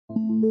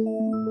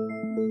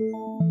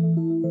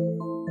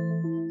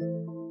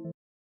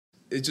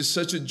It's just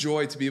such a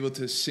joy to be able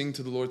to sing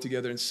to the Lord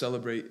together and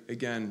celebrate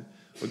again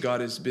what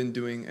God has been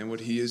doing and what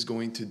He is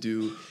going to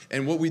do.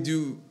 And what we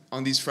do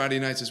on these Friday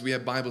nights is we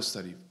have Bible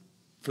study.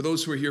 For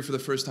those who are here for the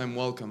first time,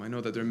 welcome. I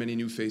know that there are many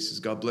new faces.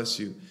 God bless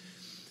you.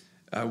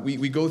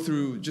 We go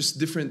through just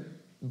different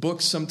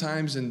books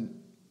sometimes and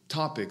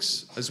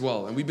topics as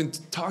well. And we've been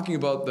talking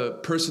about the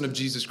person of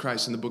Jesus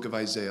Christ in the book of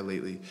Isaiah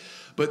lately.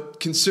 But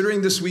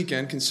considering this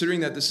weekend,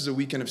 considering that this is a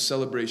weekend of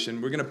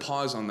celebration, we're going to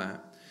pause on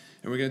that.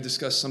 And we're going to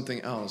discuss something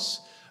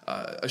else.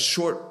 A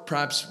short,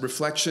 perhaps,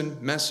 reflection,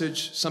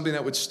 message, something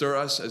that would stir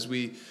us as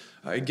we,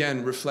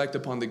 again, reflect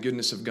upon the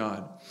goodness of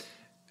God.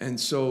 And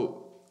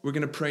so we're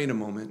going to pray in a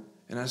moment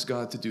and ask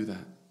God to do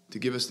that, to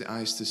give us the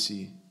eyes to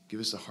see, give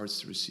us the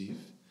hearts to receive.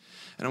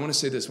 And I want to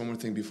say this one more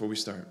thing before we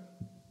start.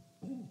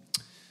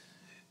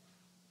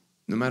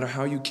 No matter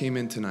how you came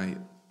in tonight,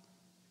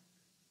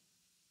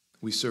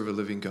 we serve a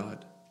living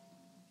God.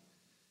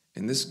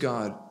 And this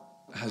God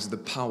has the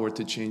power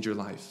to change your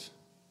life.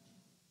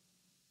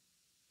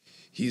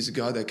 He's a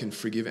God that can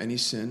forgive any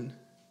sin.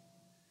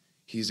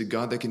 He's a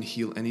God that can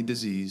heal any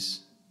disease.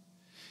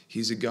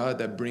 He's a God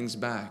that brings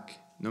back,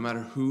 no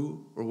matter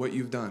who or what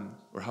you've done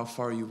or how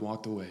far you've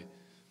walked away.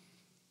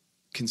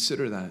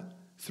 Consider that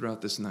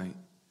throughout this night.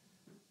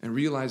 And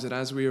realize that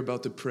as we are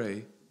about to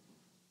pray,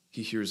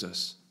 He hears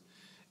us.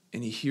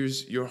 And He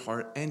hears your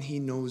heart and He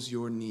knows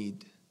your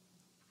need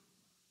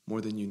more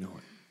than you know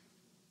it.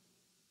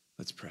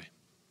 Let's pray.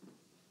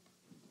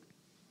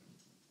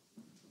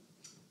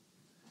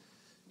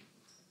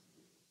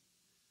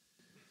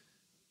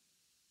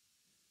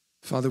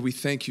 Father, we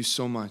thank You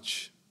so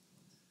much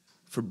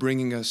for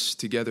bringing us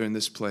together in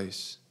this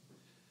place.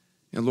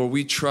 And Lord,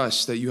 we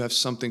trust that You have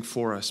something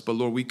for us, but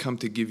Lord, we come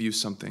to give You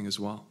something as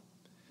well.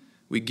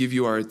 We give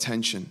You our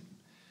attention.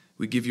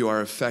 We give You our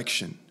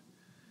affection.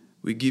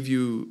 We give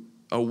You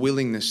a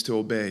willingness to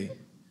obey.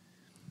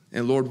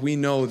 And Lord, we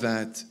know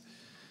that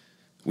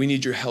we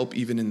need Your help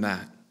even in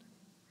that.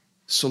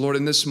 So Lord,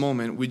 in this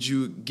moment, would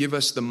You give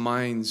us the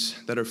minds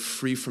that are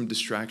free from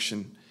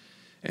distraction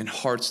and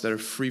hearts that are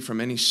free from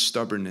any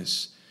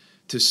stubbornness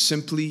to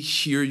simply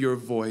hear Your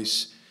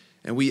voice.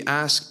 And we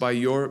ask by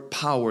Your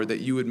power that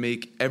You would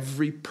make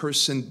every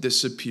person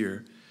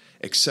disappear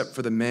except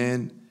for the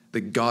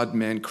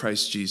God-man,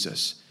 Christ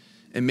Jesus.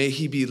 And may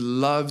He be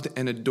loved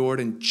and adored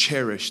and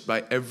cherished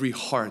by every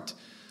heart,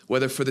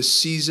 whether for the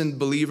seasoned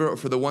believer or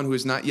for the one who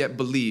has not yet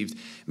believed.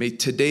 May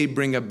today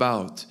bring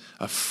about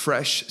a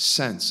fresh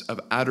sense of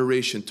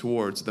adoration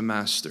towards the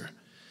Master.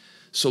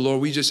 So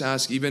Lord, we just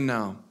ask even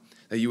now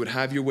that You would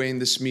have Your way in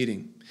this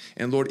meeting.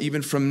 And Lord,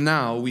 even from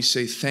now, we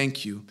say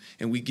thank You,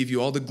 and we give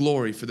You all the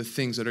glory for the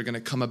things that are going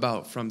to come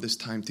about from this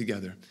time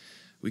together.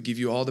 We give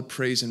You all the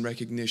praise and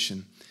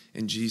recognition.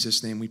 In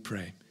Jesus' name we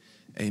pray.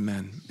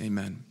 Amen.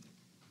 Amen.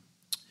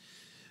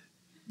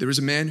 There was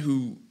a man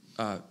who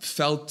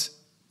felt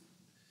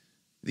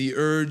the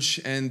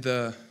urge and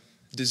the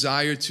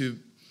desire to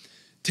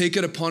take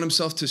it upon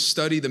himself to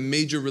study the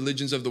major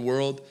religions of the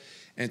world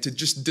and to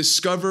just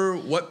discover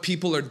what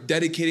people are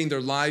dedicating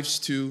their lives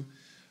to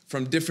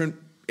from different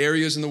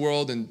areas in the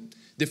world and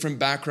different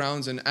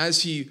backgrounds. And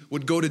as he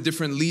would go to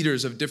different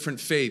leaders of different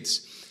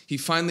faiths, he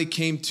finally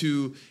came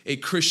to a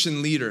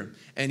Christian leader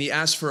and he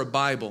asked for a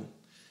Bible.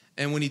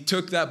 And when he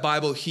took that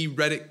Bible, he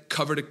read it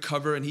cover to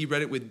cover, and he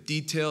read it with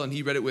detail, and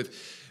he read it with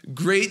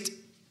great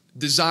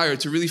desire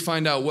to really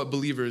find out what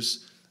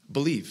believers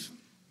believe.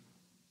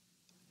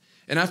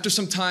 And after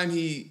some time,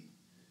 he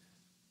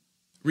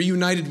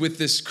reunited with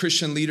this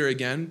Christian leader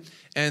again,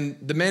 and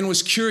the man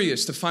was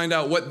curious to find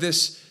out what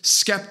this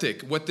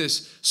skeptic, what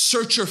this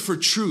searcher for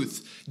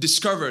truth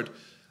discovered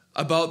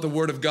about the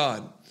Word of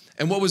God,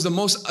 and what was the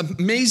most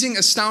amazing,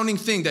 astounding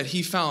thing that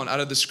he found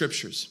out of the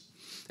Scriptures.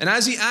 And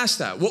as he asked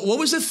that, what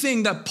was the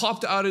thing that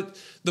popped out of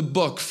the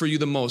book for you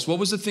the most? What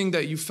was the thing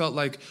that you felt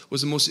like was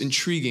the most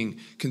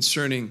intriguing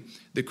concerning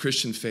the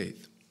Christian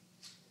faith?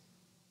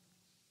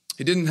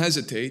 He didn't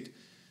hesitate,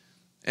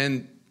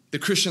 and the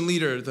Christian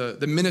leader,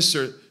 the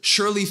minister,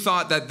 surely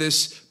thought that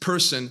this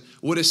person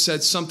would have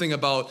said something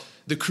about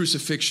the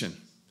crucifixion,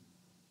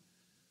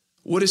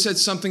 would have said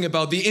something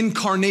about the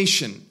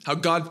incarnation, how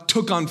God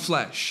took on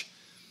flesh,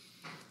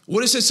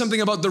 would have said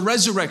something about the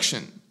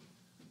resurrection,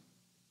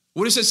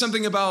 would have said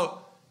something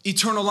about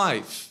eternal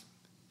life.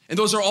 And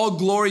those are all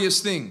glorious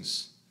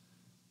things.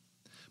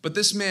 But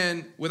this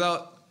man,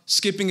 without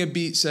skipping a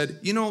beat, said,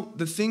 you know,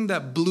 the thing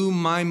that blew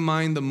my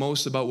mind the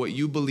most about what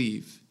you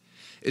believe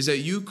is that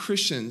you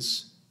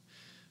Christians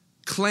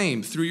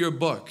claim through your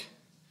book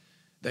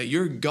that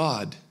your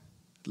God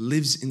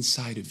lives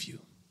inside of you.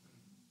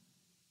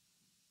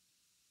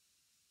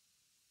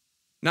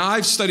 Now,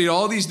 I've studied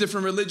all these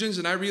different religions,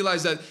 and I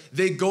realize that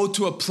they go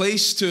to a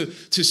place to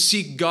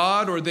seek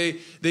God, or they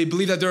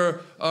believe that there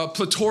are a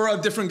plethora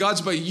of different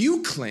gods, but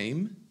you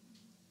claim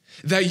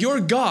that your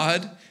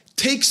God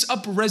takes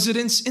up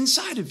residence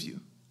inside of you.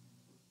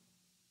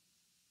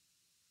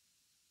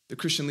 The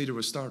Christian leader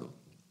was startled.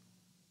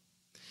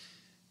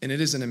 And it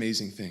is an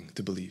amazing thing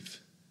to believe.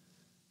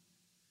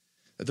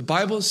 The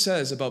Bible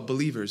says about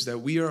believers that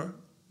we are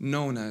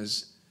known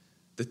as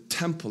the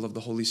temple of the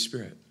Holy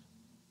Spirit.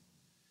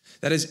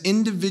 That as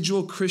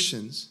individual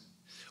Christians,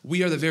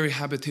 we are the very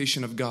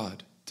habitation of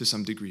God to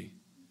some degree.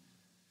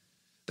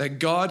 That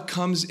God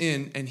comes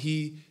in and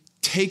he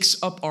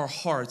takes up our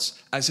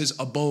hearts as his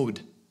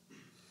abode.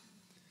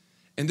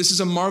 And this is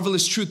a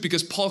marvelous truth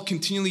because Paul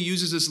continually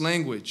uses this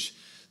language.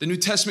 The New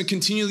Testament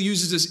continually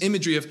uses this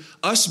imagery of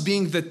us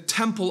being the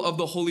temple of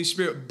the Holy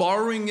Spirit,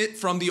 borrowing it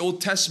from the Old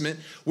Testament,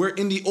 where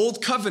in the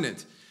Old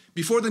Covenant,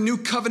 before the New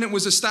Covenant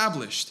was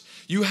established,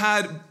 you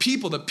had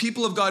people, the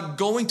people of God,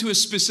 going to a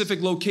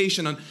specific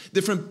location on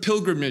different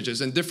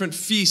pilgrimages and different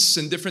feasts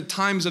and different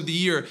times of the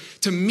year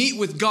to meet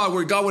with God,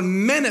 where God would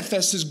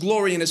manifest his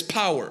glory and his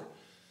power.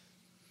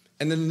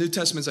 And then the New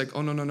Testament's like,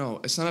 oh, no.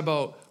 It's not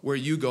about where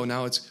you go.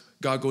 Now it's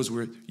God goes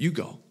where you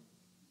go.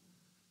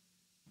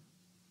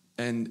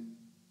 And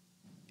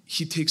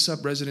he takes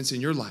up residence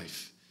in your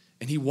life.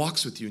 And he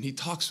walks with you and he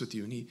talks with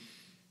you and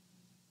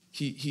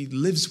he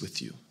lives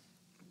with you.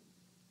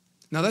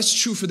 Now that's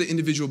true for the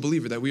individual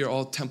believer, that we are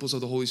all temples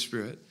of the Holy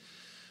Spirit.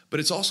 But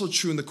it's also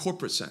true in the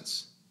corporate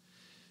sense.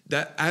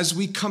 That as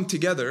we come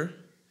together,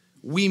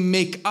 we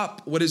make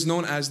up what is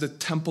known as the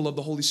temple of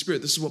the Holy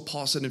Spirit. This is what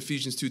Paul said in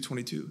Ephesians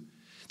 2:22.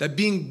 That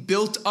being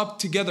built up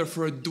together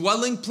for a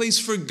dwelling place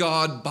for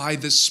God by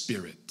the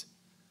Spirit.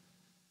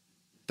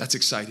 That's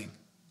exciting.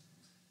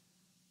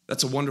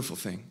 That's a wonderful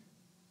thing.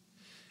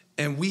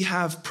 And we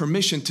have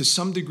permission to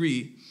some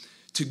degree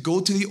to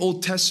go to the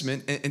Old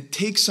Testament and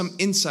take some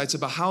insights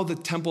about how the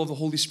temple of the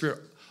Holy Spirit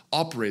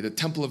operate, the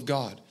temple of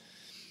God,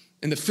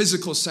 in the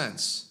physical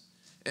sense,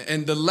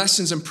 and the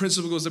lessons and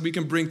principles that we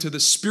can bring to the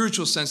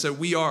spiritual sense that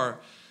we are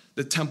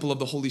the temple of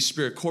the Holy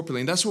Spirit corporately.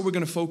 And that's what we're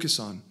going to focus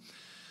on.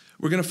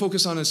 We're going to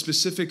focus on a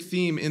specific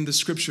theme in the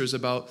scriptures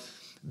about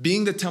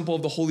being the temple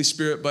of the Holy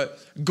Spirit, but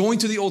going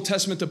to the Old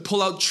Testament to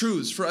pull out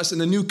truths for us in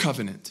the New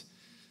Covenant,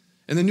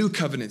 in the New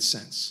Covenant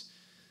sense.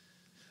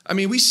 I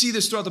mean, we see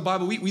this throughout the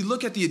Bible. We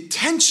look at the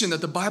attention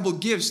that the Bible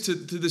gives to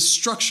this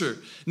structure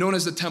known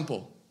as the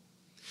temple.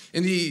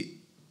 In the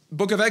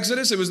book of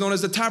Exodus, it was known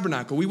as the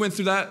tabernacle. We went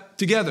through that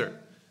together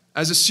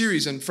as a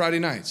series on Friday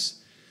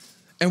nights.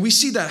 And we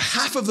see that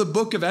half of the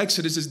book of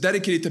Exodus is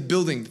dedicated to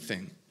building the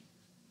thing.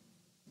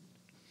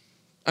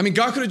 I mean,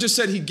 God could have just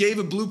said he gave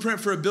a blueprint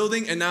for a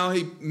building and now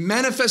he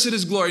manifested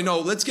his glory. No,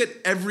 let's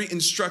get every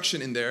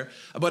instruction in there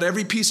about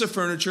every piece of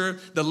furniture,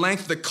 the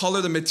length, the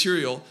color, the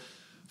material,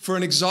 for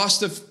an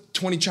exhaustive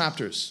 20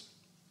 chapters.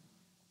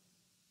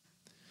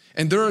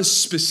 And there are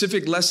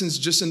specific lessons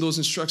just in those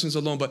instructions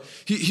alone. But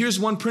here's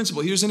one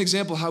principle. Here's an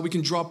example of how we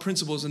can draw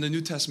principles in the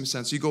New Testament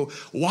sense. You go,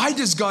 why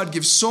does God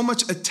give so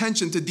much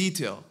attention to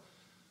detail?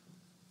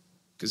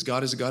 Because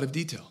God is a God of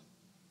detail.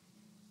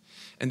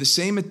 And the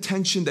same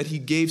attention that he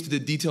gave to the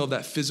detail of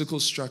that physical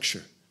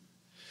structure,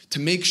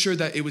 to make sure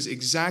that it was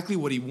exactly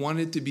what he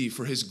wanted it to be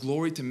for his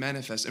glory to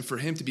manifest and for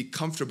him to be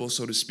comfortable,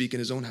 so to speak, in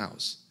his own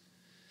house.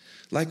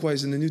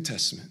 Likewise, in the New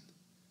Testament,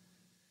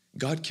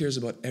 God cares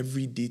about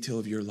every detail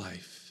of your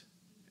life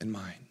and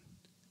mine.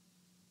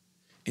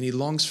 And he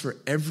longs for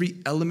every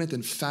element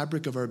and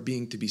fabric of our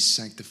being to be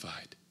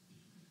sanctified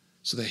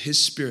so that his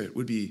Spirit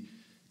would be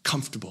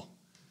comfortable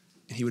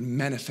and he would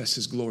manifest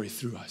his glory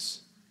through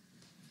us.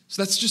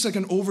 So that's just like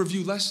an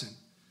overview lesson.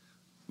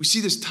 We see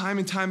this time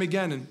and time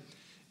again,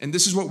 and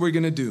this is what we're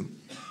going to do.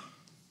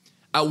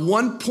 At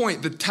one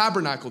point, the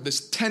tabernacle,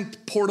 this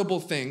tent portable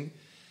thing,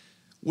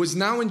 was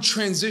now in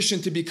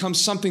transition to become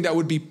something that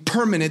would be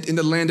permanent in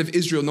the land of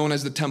Israel, known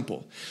as the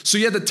temple. So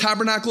you had the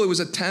tabernacle, it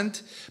was a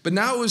tent, but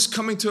now it was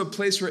coming to a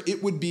place where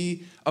it would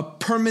be a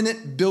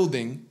permanent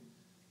building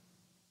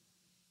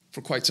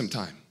for quite some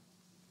time.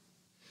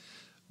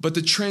 But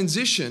the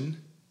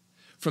transition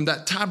from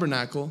that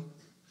tabernacle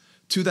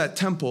to that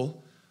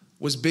temple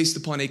was based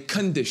upon a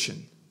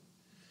condition.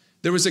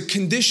 There was a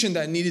condition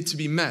that needed to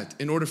be met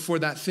in order for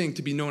that thing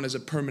to be known as a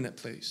permanent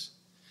place.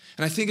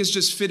 And I think it's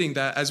just fitting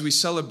that as we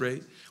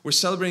celebrate, we're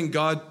celebrating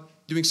God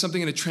doing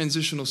something in a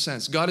transitional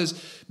sense. God has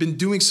been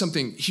doing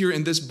something here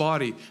in this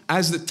body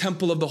as the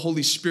temple of the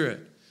Holy Spirit.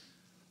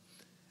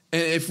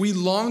 And if we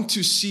long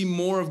to see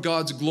more of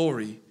God's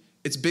glory,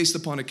 it's based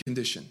upon a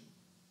condition.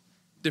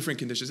 Different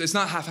conditions. It's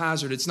not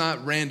haphazard. It's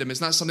not random.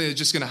 It's not something that's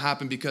just going to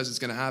happen because it's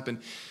going to happen.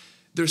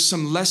 There's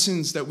some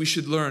lessons that we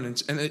should learn,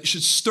 and it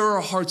should stir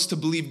our hearts to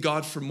believe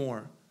God for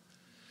more.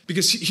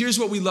 Because here's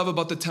what we love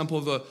about the temple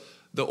of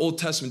the Old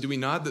Testament, do we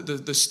not?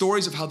 The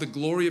stories of how the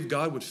glory of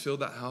God would fill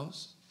that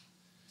house.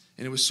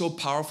 And it was so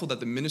powerful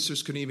that the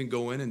ministers couldn't even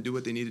go in and do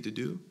what they needed to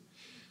do.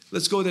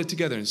 Let's go there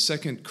together in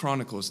 2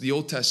 Chronicles, the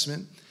Old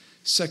Testament,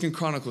 2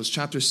 Chronicles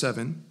chapter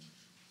 7,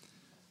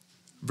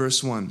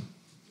 verse 1.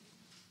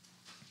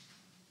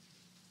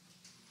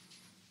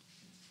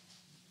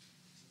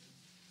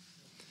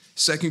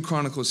 Second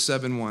Chronicles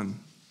 7:1.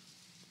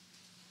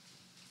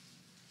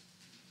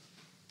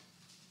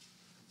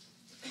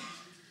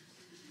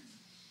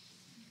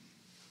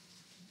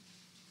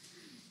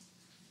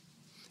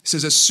 It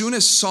says, as soon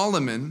as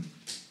Solomon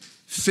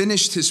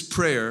finished his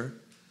prayer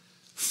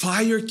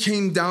fire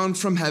came down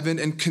from heaven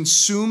and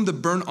consumed the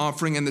burnt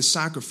offering and the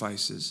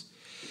sacrifices,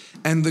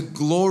 and the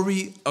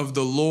glory of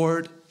the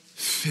Lord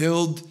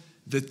filled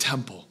the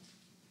temple.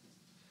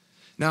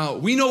 Now,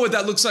 we know what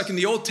that looks like in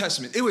the Old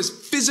Testament. It was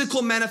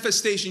physical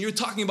manifestation. You're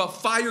talking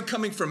about fire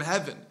coming from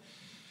heaven.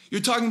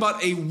 You're talking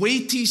about a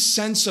weighty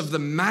sense of the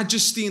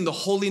majesty and the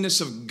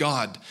holiness of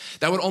God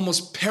that would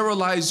almost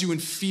paralyze you in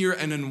fear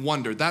and in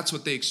wonder. That's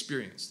what they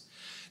experienced.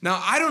 Now,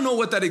 I don't know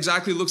what that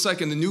exactly looks like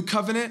in the new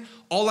covenant.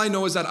 All I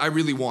know is that I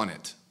really want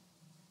it.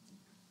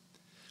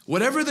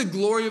 Whatever the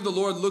glory of the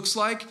Lord looks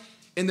like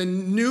in the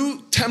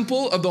new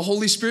temple of the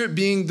Holy Spirit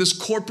being this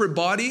corporate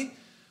body,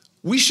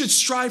 we should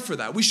strive for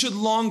that. We should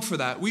long for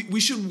that. We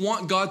should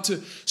want God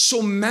to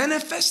so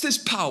manifest his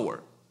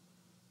power,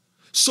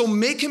 so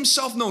make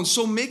himself known,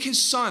 so make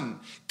his son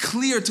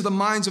clear to the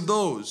minds of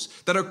those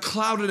that are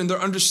clouded in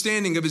their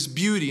understanding of his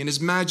beauty and his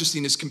majesty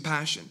and his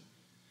compassion.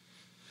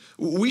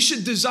 We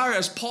should desire,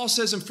 as Paul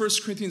says in 1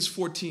 Corinthians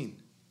 14,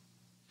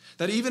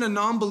 that even a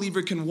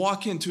non-believer can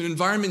walk into an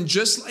environment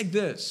just like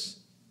this,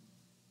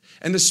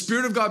 and the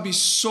Spirit of God be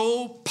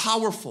so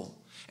powerful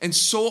and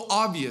so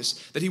obvious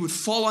that he would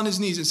fall on his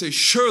knees and say,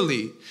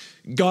 surely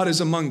God is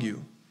among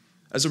you,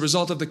 as a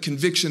result of the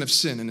conviction of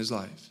sin in his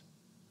life.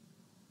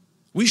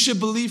 We should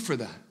believe for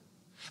that.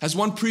 As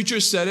one preacher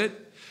said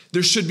it,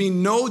 there should be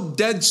no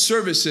dead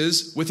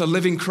services with a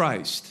living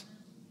Christ.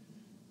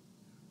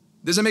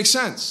 Does that make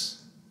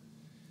sense?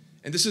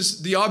 And this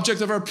is the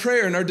object of our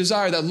prayer and our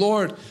desire, that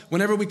Lord,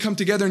 whenever we come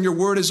together and your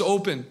word is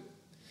open,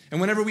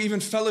 and whenever we even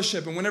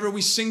fellowship, and whenever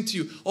we sing to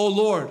you, oh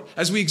Lord,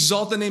 as we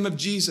exalt the name of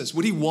Jesus,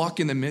 would he walk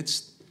in the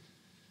midst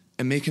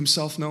and make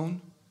himself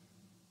known?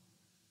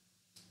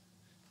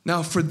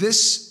 Now, for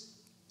this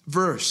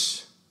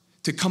verse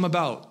to come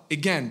about,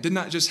 again, did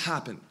not just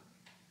happen.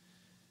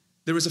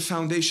 There was a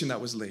foundation that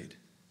was laid.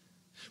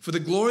 For the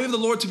glory of the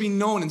Lord to be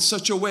known in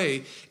such a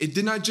way, it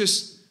did not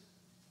just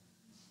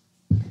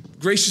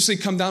graciously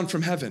come down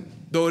from heaven,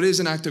 though it is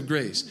an act of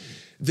grace.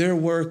 There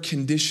were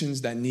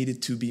conditions that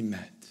needed to be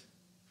met.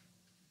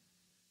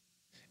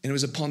 And it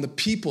was upon the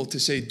people to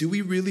say, do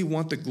we really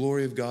want the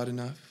glory of God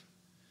enough?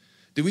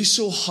 Do we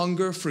so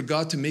hunger for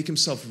God to make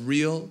himself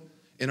real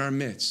in our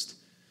midst,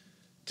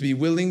 to be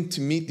willing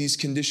to meet these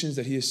conditions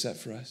that he has set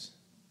for us?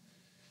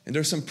 And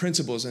there are some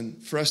principles,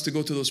 and for us to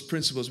go to those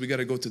principles, we got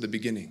to go to the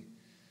beginning.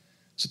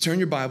 So turn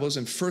your Bibles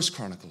in 1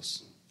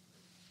 Chronicles.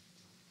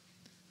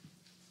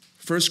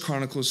 1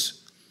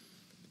 Chronicles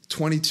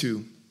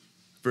 22,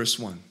 verse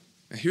 1.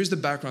 Now here's the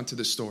background to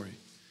the story.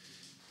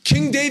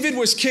 King David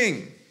was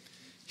king.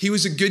 He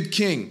was a good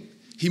king.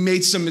 He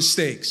made some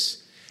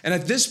mistakes. And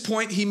at this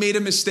point, he made a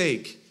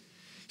mistake.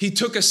 He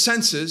took a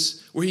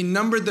census where he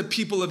numbered the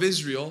people of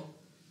Israel.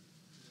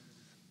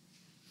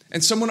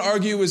 And someone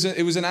argued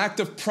it was an act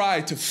of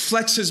pride to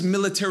flex his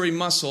military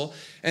muscle.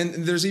 And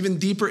there's even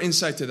deeper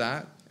insight to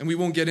that, and we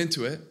won't get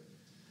into it,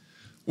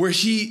 where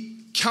he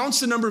counts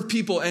the number of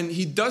people, and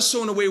he does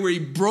so in a way where he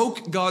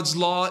broke God's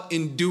law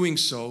in doing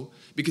so,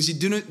 because he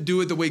didn't do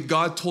it the way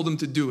God told him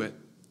to do it.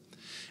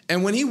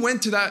 And when he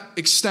went to that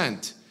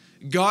extent,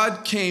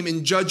 God came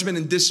in judgment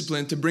and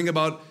discipline to bring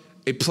about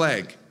a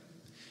plague.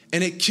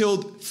 And it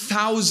killed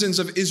thousands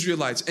of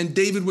Israelites. And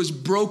David was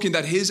broken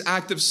that his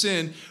act of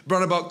sin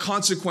brought about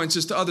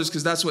consequences to others,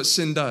 because that's what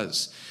sin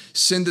does.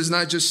 Sin does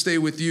not just stay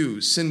with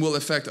you. Sin will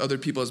affect other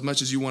people as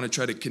much as you want to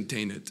try to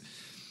contain it.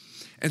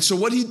 And so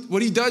what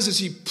he does is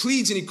he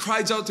pleads and he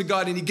cries out to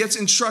God, and he gets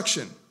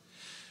instruction.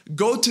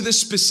 Go to this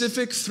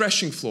specific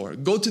threshing floor.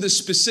 Go to this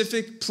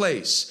specific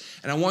place,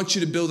 and I want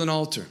you to build an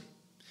altar.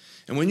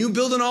 And when you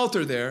build an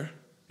altar there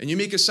and you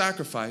make a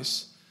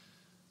sacrifice,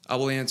 I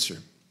will answer,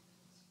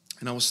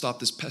 and I will stop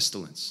this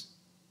pestilence.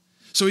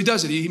 So he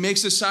does it. He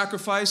makes this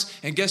sacrifice,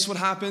 and guess what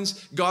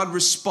happens? God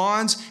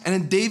responds, and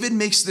then David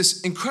makes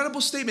this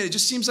incredible statement. It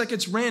just seems like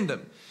it's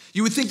random.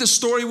 You would think the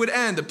story would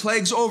end. The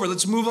plague's over.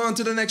 Let's move on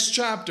to the next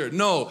chapter.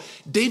 No,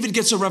 David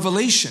gets a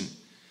revelation.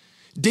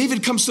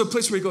 David comes to a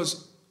place where he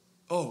goes,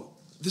 oh,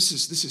 this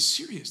is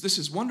serious. This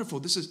is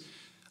wonderful.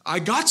 I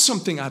got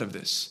something out of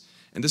this.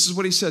 And this is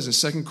what he says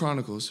in 1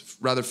 Chronicles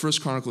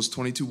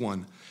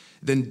 22:1.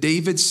 Then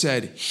David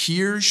said,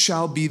 here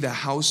shall be the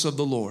house of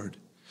the Lord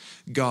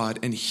God,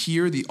 and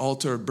here the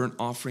altar of burnt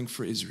offering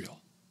for Israel.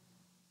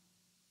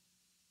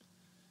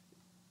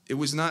 It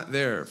was not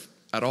there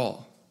at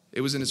all.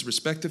 It was in its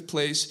respective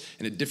place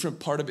in a different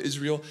part of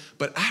Israel.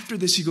 But after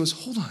this, he goes,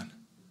 hold on.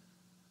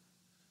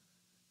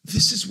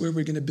 This is where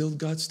we're going to build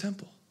God's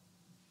temple.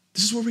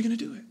 This is where we're going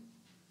to do it.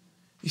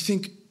 You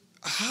think,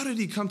 how did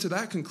he come to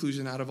that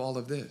conclusion out of all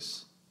of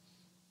this?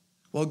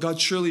 Well,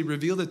 God surely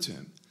revealed it to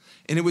him.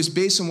 And it was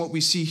based on what we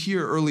see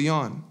here early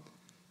on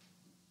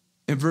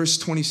in verse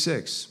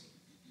 26.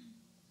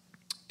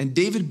 And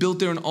David built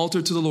there an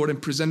altar to the Lord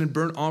and presented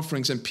burnt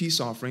offerings and peace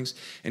offerings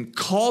and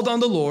called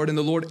on the Lord, and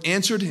the Lord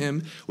answered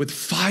him with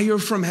fire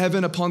from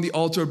heaven upon the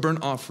altar of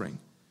burnt offering.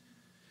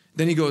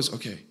 Then he goes,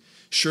 okay,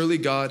 surely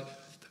God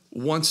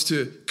wants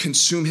to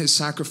consume his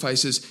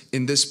sacrifices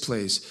in this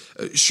place.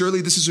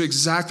 Surely this is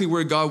exactly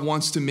where God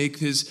wants to make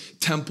his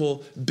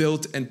temple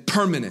built and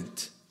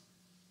permanent.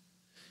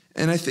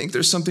 And I think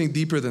there's something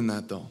deeper than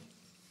that, though.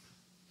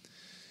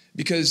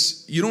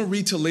 Because you don't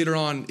read till later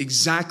on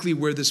exactly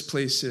where this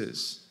place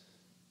is.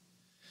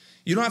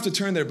 You don't have to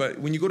turn there, but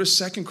when you go to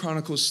 2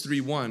 Chronicles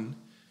 3:1,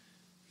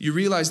 you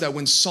realize that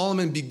when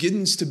Solomon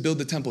begins to build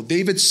the temple,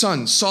 David's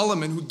son,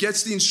 Solomon, who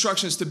gets the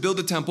instructions to build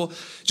the temple,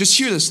 just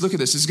hear this, look at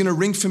this. It's going to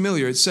ring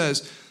familiar. It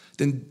says,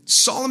 then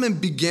Solomon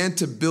began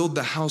to build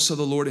the house of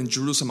the Lord in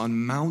Jerusalem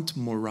on Mount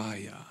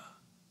Moriah.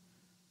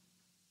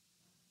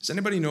 Does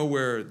anybody know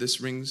where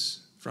this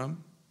rings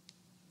from?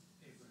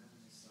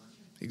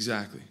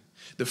 Exactly.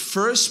 The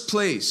first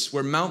place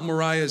where Mount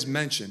Moriah is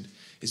mentioned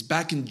is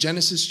back in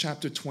Genesis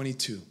chapter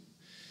 22.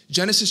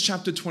 Genesis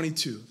chapter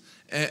 22.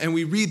 And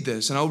we read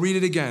this, and I'll read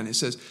it again. It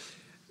says,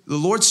 the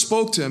Lord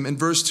spoke to him in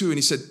verse 2, and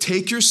he said,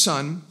 take your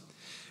son,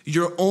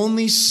 your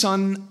only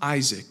son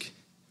Isaac,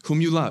 whom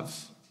you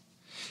love,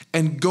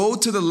 and go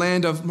to the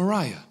land of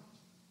Moriah,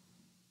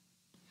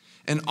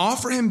 and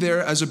offer him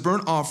there as a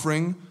burnt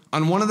offering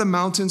on one of the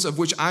mountains of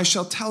which I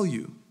shall tell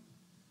you.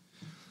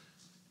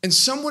 And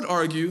some would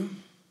argue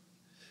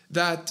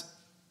that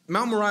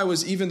Mount Moriah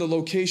was even the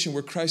location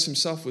where Christ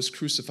himself was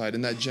crucified,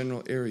 in that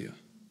general area.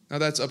 Now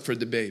that's up for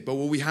debate, but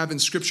what we have in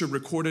Scripture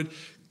recorded,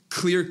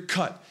 clear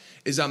cut,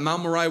 is that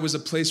Mount Moriah was a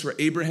place where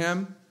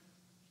Abraham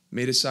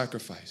made a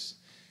sacrifice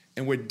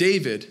and where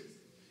David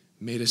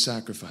made a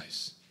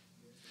sacrifice.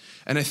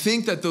 And I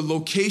think that the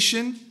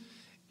location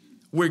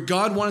where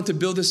God wanted to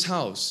build his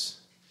house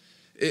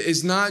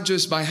is not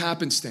just by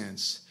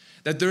happenstance,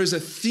 that there is a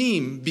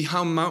theme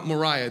behind Mount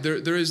Moriah.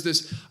 There is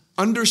this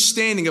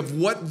understanding of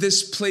what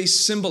this place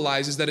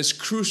symbolizes that is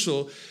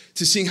crucial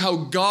to seeing how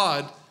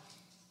God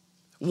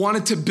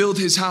wanted to build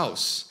his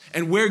house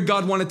and where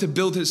God wanted to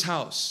build his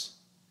house.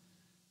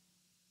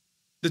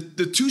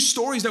 The two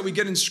stories that we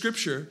get in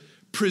Scripture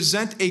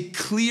present a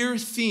clear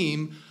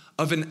theme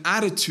of an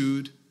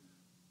attitude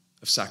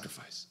of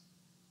sacrifice,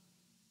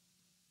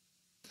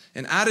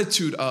 an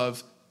attitude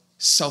of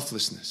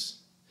selflessness,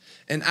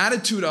 an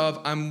attitude of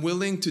I'm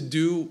willing to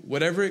do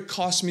whatever it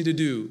costs me to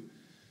do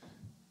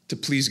to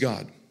please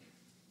God.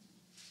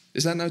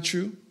 Is that not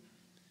true?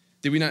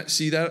 Did we not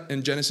see that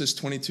in Genesis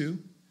 22?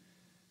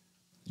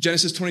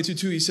 Genesis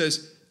 22:2, he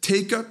says,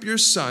 take up your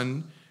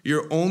son,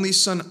 your only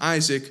son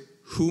Isaac,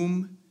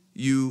 whom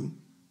you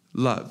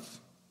love.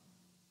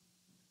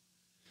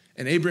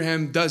 And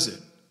Abraham does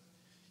it.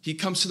 He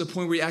comes to the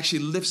point where he actually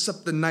lifts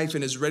up the knife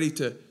and is ready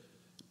to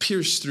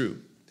pierce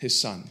through his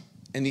son.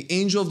 And the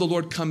angel of the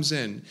Lord comes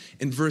in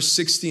verse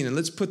 16. And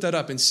let's put that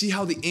up and see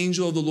how the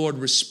angel of the Lord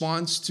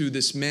responds to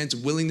this man's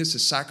willingness to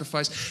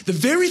sacrifice the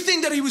very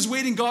thing that he was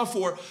waiting God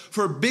for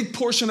a big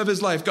portion of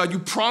his life. God, you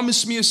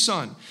promised me a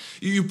son.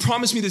 You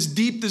promised me this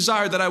deep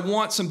desire that I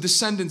want some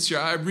descendants here.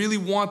 I really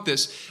want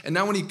this. And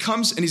now when he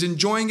comes and he's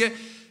enjoying it,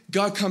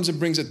 God comes and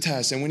brings a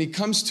test. And when he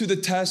comes to the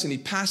test and he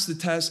passed the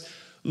test,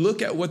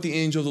 look at what the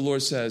angel of the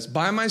Lord says.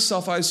 By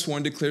myself I have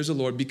sworn, declares the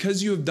Lord,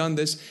 because you have done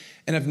this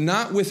and have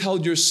not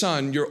withheld your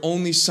son, your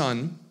only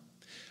son,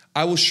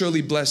 I will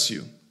surely bless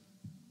you.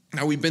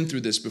 Now, we've been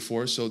through this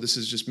before, so this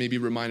is just maybe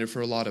a reminder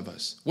for a lot of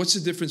us. What's the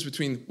difference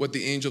between what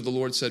the angel of the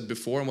Lord said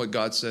before and what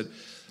God said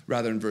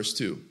rather in verse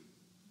 2?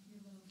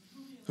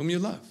 Whom you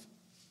love.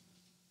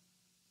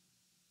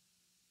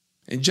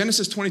 In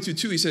Genesis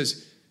 22:2, he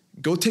says,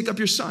 go take up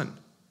your son,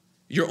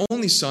 your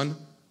only son,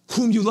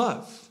 whom you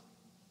love.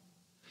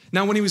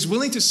 Now, when he was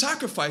willing to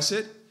sacrifice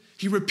it,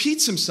 he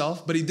repeats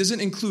himself, but he doesn't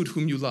include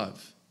whom you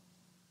love.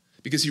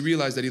 Because he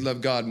realized that he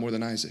loved God more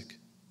than Isaac.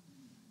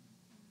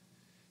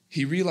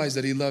 He realized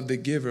that he loved the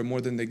giver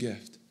more than the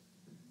gift.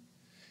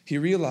 He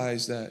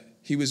realized that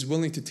he was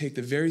willing to take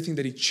the very thing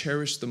that he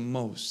cherished the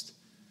most,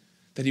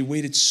 that he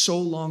waited so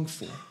long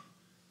for,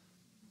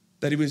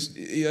 that he was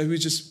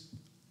just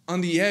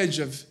on the edge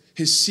of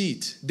his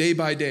seat day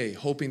by day,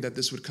 hoping that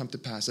this would come to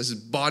pass as his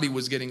body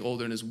was getting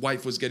older and his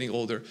wife was getting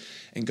older.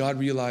 And God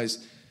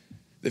realized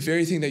the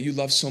very thing that you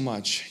love so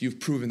much, you've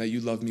proven that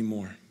you love me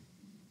more.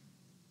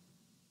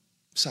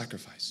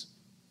 Sacrifice.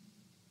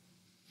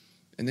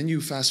 And then you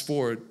fast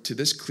forward to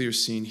this clear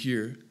scene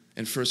here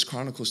in 1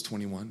 Chronicles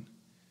 21.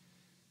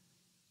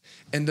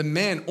 And the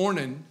man,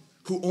 Ornan,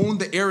 who owned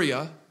the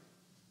area,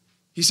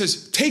 he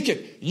says, take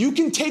it. You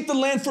can take the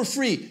land for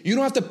free. You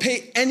don't have to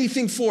pay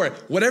anything for it.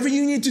 Whatever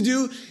you need to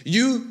do,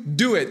 you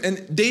do it.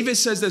 And David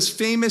says this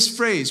famous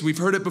phrase. We've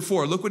heard it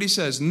before. Look what he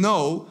says.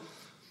 No,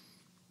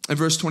 in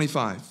verse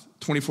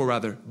 24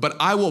 rather. But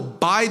I will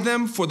buy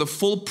them for the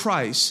full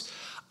price.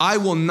 I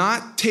will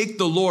not take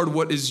the Lord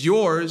what is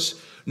yours,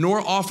 nor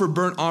offer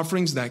burnt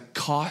offerings that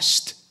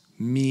cost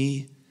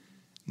me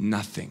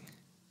nothing.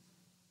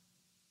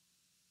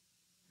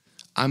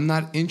 I'm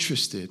not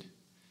interested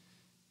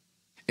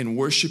in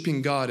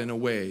worshiping God in a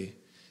way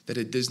that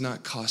it does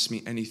not cost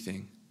me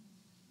anything.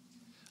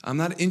 I'm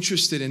not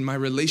interested in my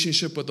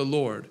relationship with the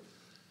Lord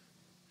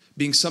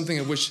being something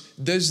of which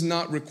does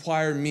not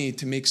require me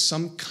to make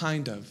some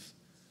kind of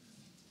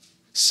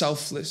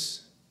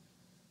selfless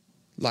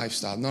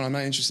lifestyle. No, I'm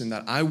not interested in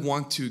that. I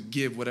want to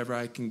give whatever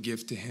I can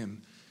give to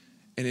him.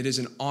 And it is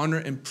an honor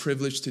and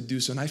privilege to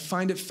do so. And I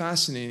find it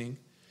fascinating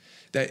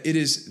that it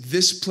is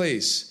this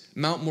place,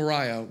 Mount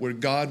Moriah, where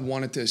God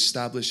wanted to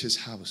establish his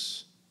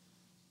house.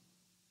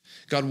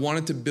 God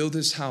wanted to build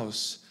his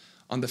house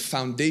on the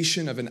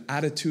foundation of an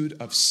attitude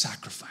of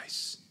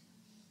sacrifice.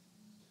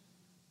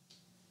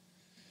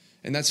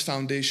 And that's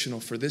foundational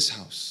for this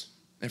house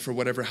and for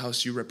whatever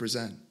house you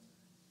represent.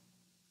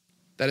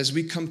 That as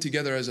we come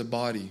together as a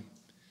body,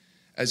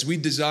 as we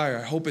desire,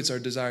 I hope it's our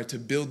desire to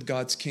build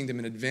God's kingdom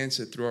and advance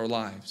it through our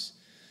lives,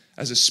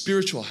 as a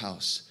spiritual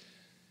house,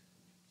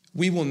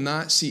 we will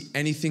not see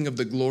anything of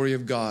the glory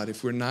of God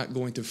if we're not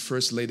going to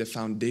first lay the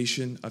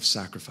foundation of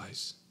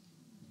sacrifice.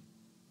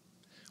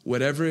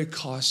 Whatever it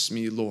costs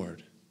me,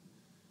 Lord,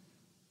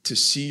 to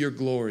see your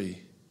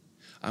glory,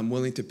 I'm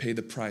willing to pay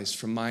the price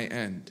from my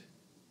end.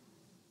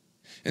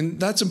 And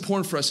that's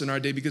important for us in our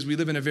day because we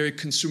live in a very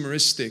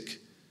consumeristic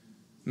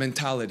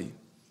mentality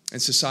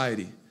and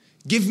society.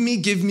 Give me,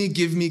 give me,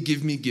 give me,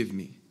 give me, give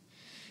me.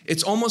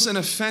 It's almost an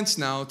offense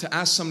now to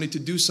ask somebody to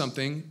do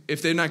something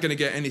if they're not going to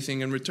get anything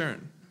in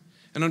return.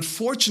 And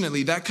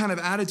unfortunately, that kind of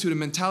attitude and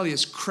mentality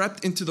has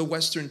crept into the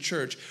Western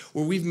church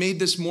where we've made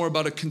this more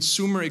about a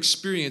consumer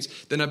experience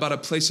than about a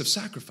place of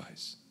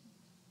sacrifice.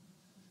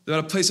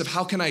 About a place of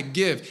how can I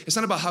give. It's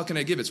not about how can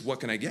I give, it's what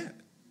can I get?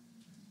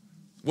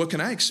 What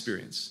can I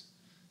experience?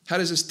 How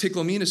does this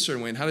tickle me in a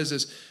certain way? And how does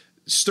this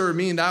stir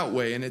me in that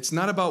way? And it's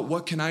not about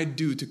what can I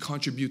do to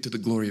contribute to the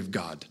glory of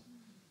God.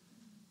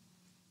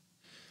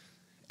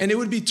 And it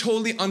would be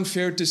totally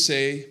unfair to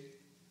say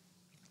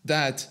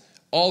that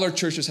all our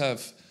churches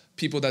have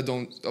people that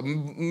a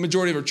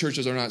majority of our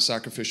churches are not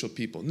sacrificial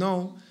people.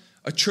 No,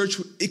 a church,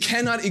 it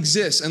cannot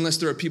exist unless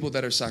there are people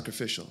that are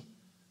sacrificial.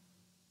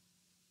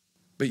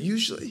 But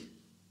usually,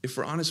 if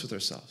we're honest with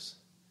ourselves,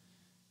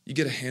 you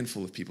get a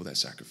handful of people that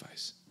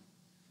sacrifice.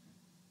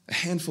 A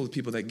handful of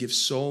people that give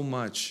so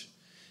much,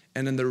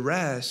 and then the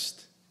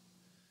rest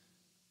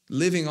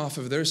living off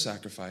of their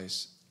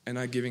sacrifice and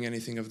not giving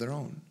anything of their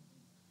own.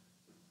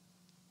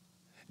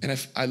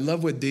 And I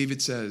love what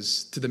David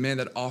says to the man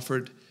that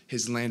offered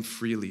his land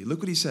freely. Look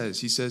what he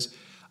says. He says,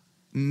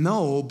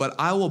 no, but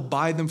I will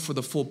buy them for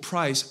the full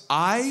price.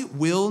 I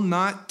will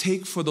not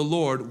take for the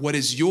Lord what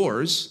is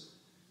yours.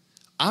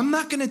 I'm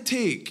not going to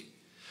take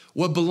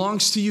what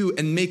belongs to you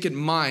and make it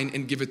mine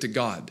and give it to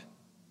God.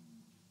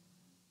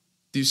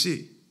 Do you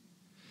see?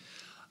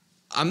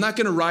 I'm not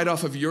going to ride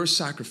off of your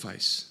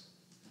sacrifice.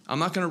 I'm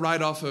not going to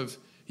ride off of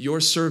your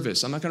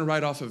service. I'm not going to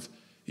ride off of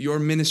your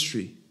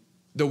ministry,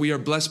 though we are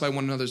blessed by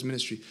one another's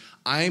ministry.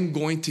 I'm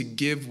going to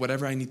give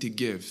whatever I need to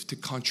give to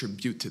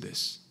contribute to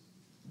this.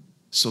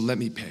 So let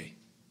me pay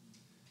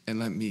and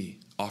let me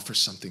offer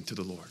something to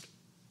the Lord.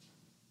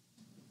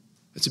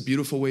 That's a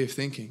beautiful way of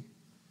thinking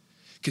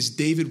because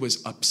David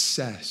was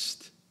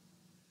obsessed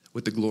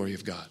with the glory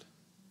of God.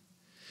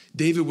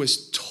 David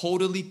was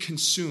totally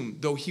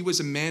consumed. Though he was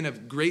a man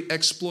of great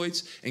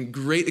exploits and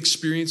great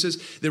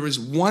experiences, there was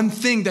one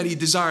thing that he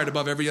desired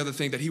above every other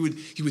thing, that he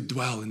would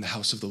dwell in the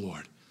house of the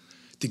Lord,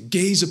 to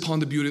gaze upon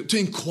the beauty, to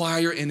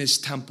inquire in his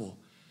temple.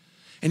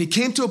 And he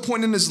came to a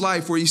point in his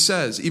life where he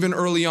says, even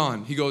early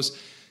on, he goes,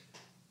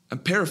 I'm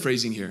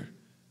paraphrasing here,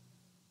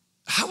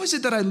 how is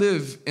it that I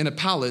live in a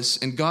palace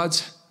and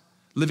God's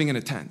living in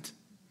a tent?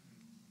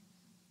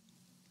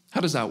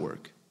 How does that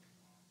work?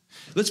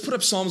 Let's put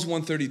up Psalms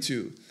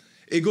 132.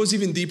 It goes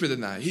even deeper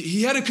than that.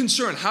 He had a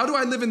concern. How do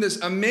I live in this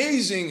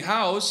amazing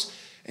house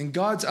and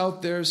God's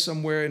out there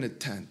somewhere in a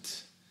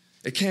tent?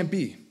 It can't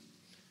be.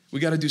 We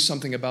got to do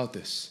something about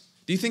this.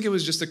 Do you think it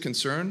was just a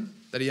concern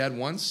that he had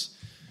once?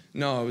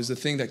 No, it was the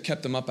thing that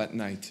kept him up at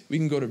night. We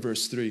can go to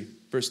verse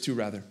 2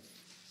 rather.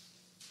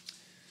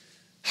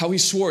 How he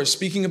swore,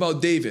 speaking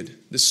about David,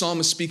 the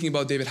psalmist speaking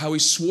about David, how he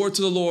swore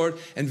to the Lord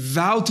and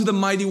vowed to the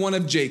mighty one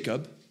of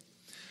Jacob.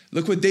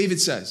 Look what David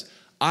says.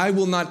 I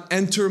will not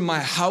enter my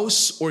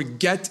house or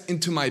get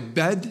into my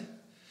bed.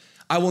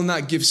 I will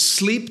not give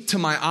sleep to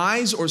my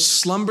eyes or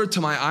slumber to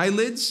my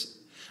eyelids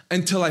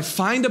until I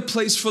find a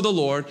place for the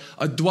Lord,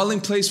 a dwelling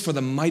place for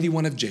the mighty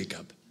one of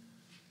Jacob.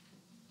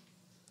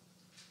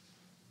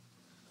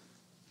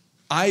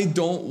 I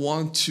don't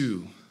want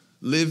to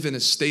live in a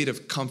state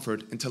of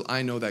comfort until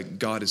I know that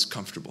God is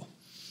comfortable,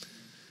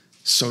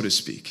 so to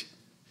speak.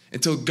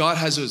 Until God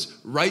has his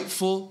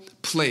rightful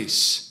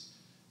place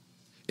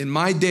in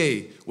my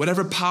day,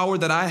 whatever power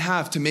that I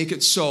have to make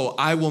it so,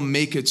 I will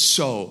make it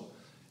so.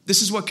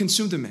 This is what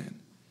consumed a man.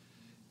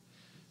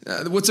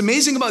 What's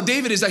amazing about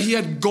David is that he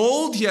had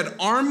gold, he had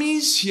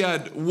armies, he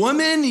had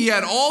women, he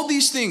had all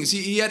these things.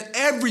 He had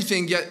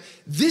everything, yet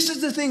this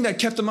is the thing that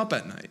kept him up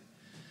at night.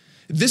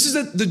 This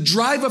is the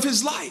drive of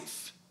his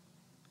life.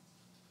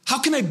 How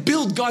can I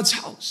build God's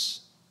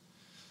house?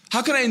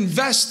 How can I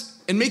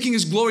invest in making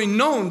his glory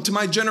known to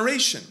my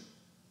generation?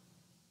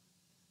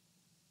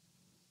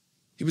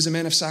 He was a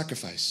man of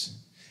sacrifice,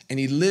 and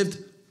he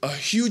lived a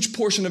huge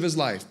portion of his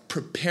life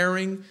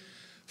preparing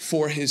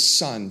for his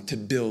son to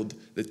build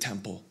the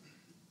temple,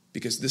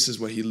 because this is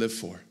what he lived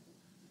for.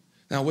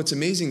 Now, what's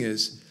amazing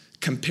is,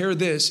 compare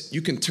this,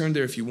 you can turn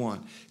there if you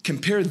want,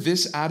 compare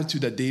this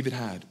attitude that David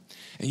had.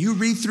 And you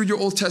read through your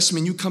Old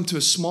Testament, you come to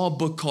a small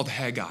book called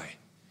Haggai.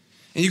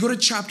 And you go to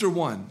chapter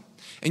 1,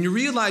 and you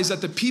realize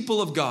that the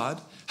people of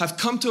God have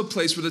come to a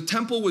place where the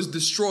temple was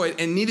destroyed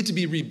and needed to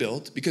be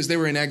rebuilt because they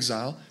were in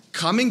exile.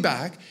 Coming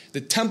back,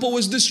 the temple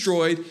was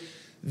destroyed,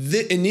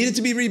 it needed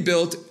to be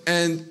rebuilt,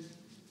 and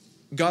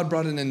God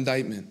brought an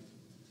indictment.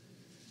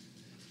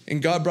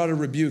 And God brought a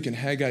rebuke in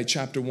Haggai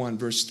chapter 1,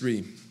 verse 3.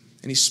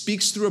 And he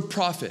speaks through a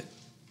prophet.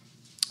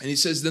 And he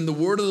says, then the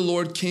word of the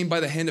Lord came by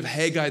the hand of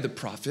Haggai the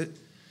prophet.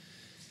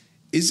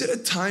 Is it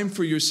a time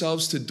for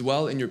yourselves to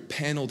dwell in your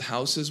paneled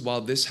houses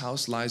while this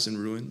house lies in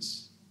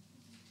ruins?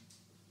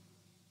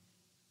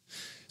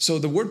 So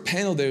the word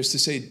panel there is to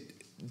say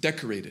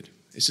decorated.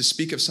 It's to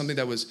speak of something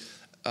that was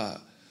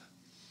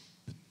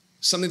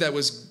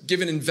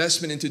given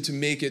investment into to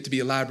make it to be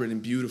elaborate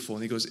and beautiful.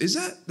 And he goes, is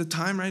that the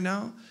time right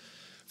now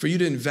for you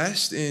to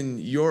invest in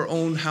your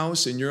own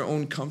house and your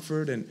own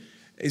comfort? And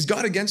is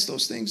God against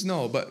those things?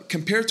 No, but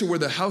compared to where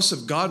the house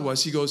of God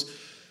was, he goes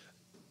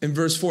in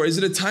verse 4, is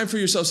it a time for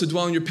yourselves to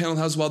dwell in your paneled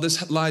house while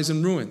this lies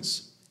in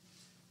ruins?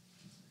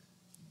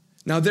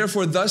 Now,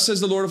 therefore, thus says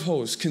the Lord of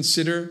hosts,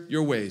 consider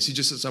your ways. He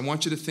just says, I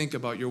want you to think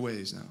about your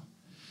ways now.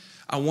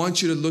 I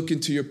want you to look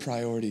into your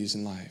priorities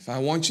in life. I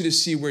want you to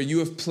see where you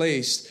have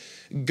placed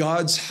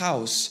God's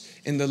house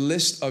in the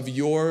list of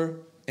your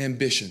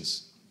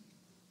ambitions.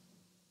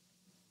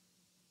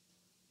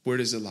 Where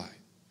does it lie?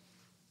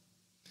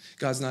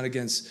 God's not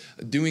against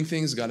doing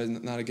things. God is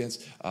not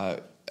against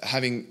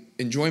having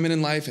enjoyment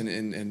in life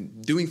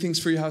and doing things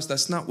for your house.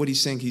 That's not what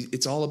he's saying.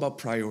 It's all about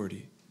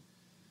priority.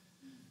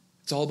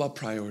 It's all about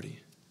priority.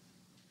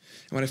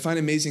 And what I find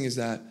amazing is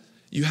that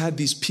you had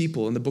these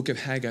people in the book of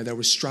Haggai that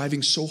were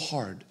striving so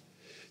hard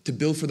to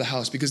build for the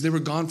house because they were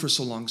gone for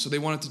so long. So they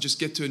wanted to just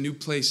get to a new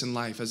place in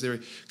life as they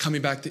were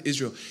coming back to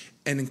Israel.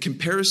 And in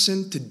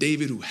comparison to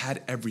David, who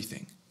had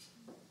everything,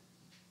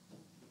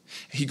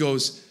 he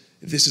goes,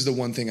 this is the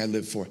one thing I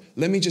live for.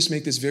 Let me just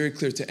make this very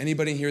clear to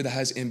anybody here that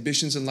has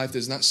ambitions in life that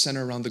does not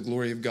center around the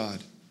glory of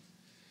God.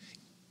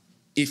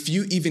 If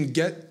you even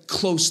get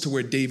close to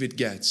where David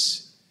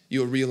gets,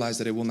 you'll realize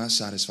that it will not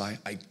satisfy.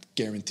 I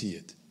guarantee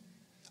it.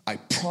 I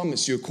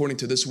promise you, according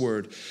to this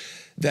word,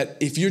 that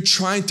if you're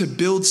trying to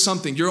build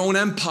something, your own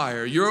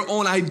empire, your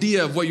own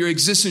idea of what your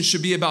existence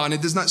should be about, and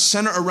it does not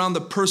center around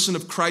the person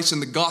of Christ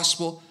and the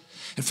gospel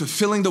and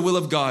fulfilling the will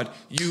of God,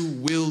 you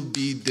will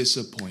be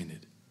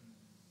disappointed.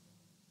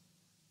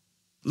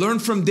 Learn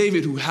from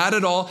David, who had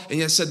it all and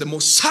yet said, the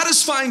most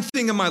satisfying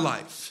thing in my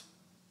life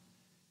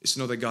is to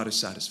know that God is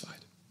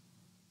satisfied.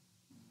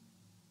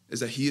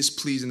 Is that he is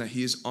pleased and that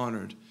he is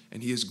honored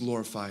and he is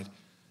glorified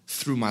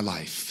through my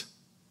life.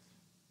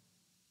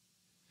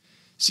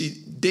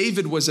 See,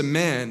 David was a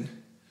man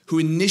who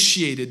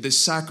initiated this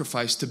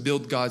sacrifice to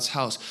build God's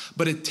house,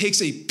 but it takes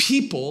a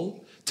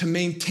people to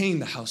maintain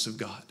the house of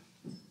God.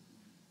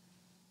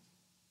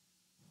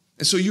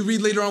 And so you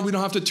read later on, we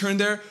don't have to turn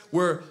there,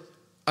 where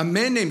a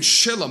man named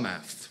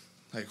Shelomith,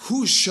 like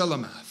who's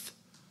Shelomith?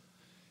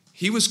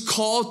 He was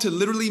called to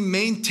literally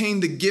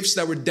maintain the gifts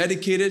that were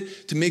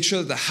dedicated to make sure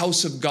that the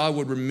house of God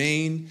would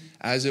remain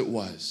as it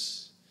was.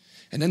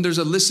 And then there's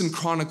a list in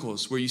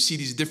Chronicles where you see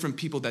these different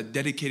people that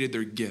dedicated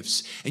their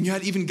gifts. And you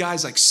had even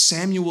guys like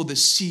Samuel the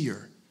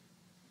seer,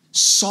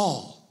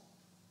 Saul,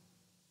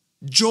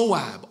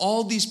 Joab,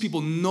 all these people.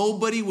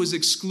 Nobody was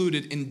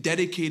excluded and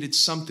dedicated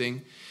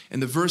something.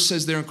 And the verse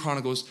says there in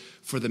Chronicles,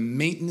 for the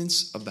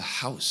maintenance of the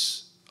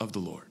house of the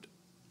Lord.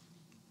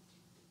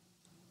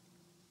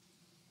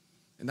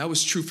 And that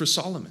was true for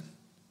Solomon.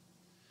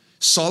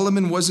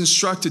 Solomon was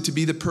instructed to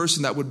be the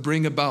person that would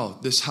bring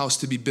about this house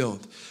to be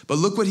built. But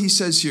look what he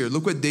says here.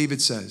 Look what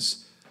David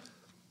says.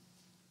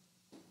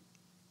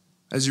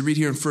 As you read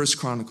here in 1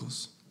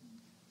 Chronicles.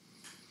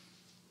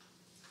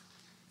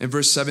 In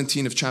verse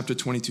 17 of chapter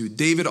 22.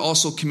 David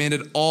also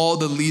commanded all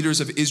the leaders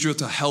of Israel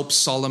to help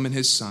Solomon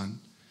his son.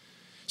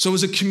 So it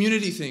was a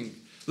community thing.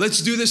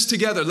 Let's do this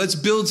together. Let's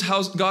build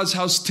God's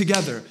house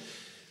together.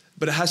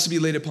 But it has to be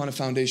laid upon a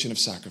foundation of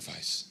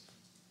sacrifice.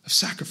 Of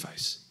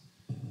sacrifice.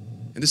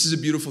 And this is a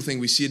beautiful thing.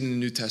 We see it in the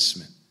New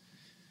Testament.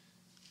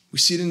 We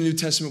see it in the New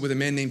Testament with a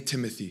man named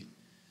Timothy,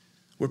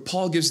 where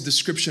Paul gives a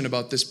description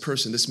about this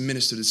person, this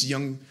minister, this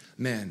young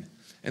man.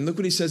 And look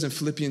what he says in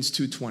Philippians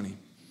 2:20.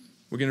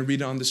 We're going to read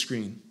it on the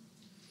screen.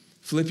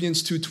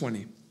 Philippians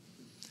 2:20.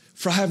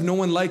 For I have no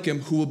one like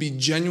him who will be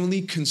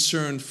genuinely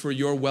concerned for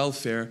your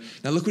welfare.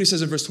 Now look what he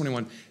says in verse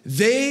 21.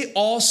 They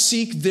all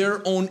seek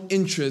their own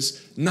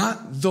interests,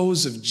 not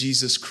those of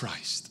Jesus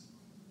Christ.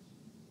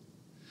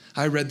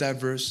 I read that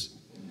verse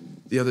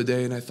the other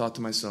day and I thought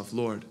to myself,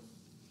 Lord,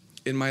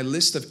 in my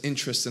list of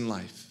interests in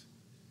life,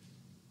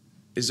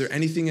 is there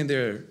anything in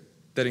there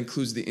that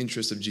includes the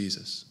interest of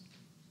Jesus?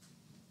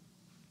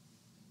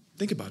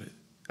 Think about it.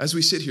 As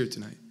we sit here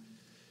tonight,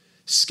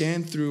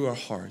 scan through our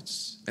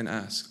hearts and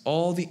ask,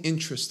 all the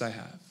interests I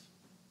have,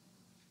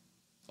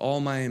 all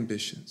my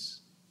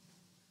ambitions,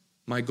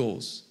 my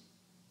goals,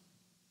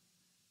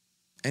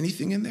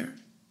 anything in there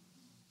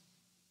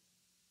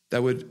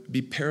that would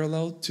be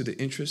parallel to the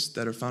interests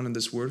that are found in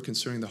this word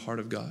concerning the heart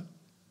of God?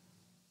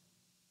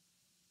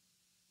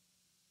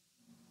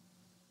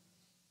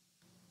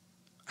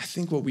 I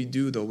think what we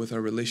do, though, with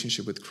our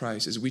relationship with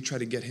Christ is we try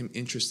to get him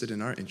interested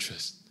in our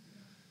interest.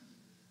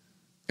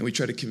 And we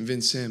try to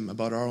convince him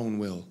about our own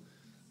will.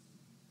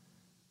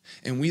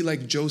 And we,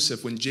 like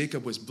Joseph, when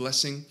Jacob was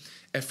blessing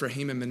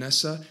Ephraim and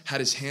Manasseh, had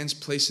his hands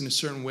placed in a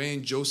certain way,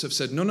 and Joseph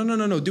said,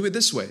 no, do it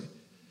this way.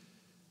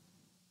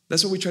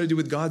 That's what we try to do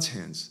with God's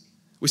hands.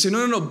 We say,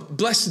 no,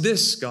 bless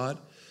this, God.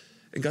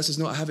 And God says,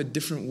 no, I have a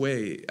different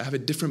way. I have a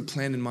different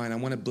plan in mind. I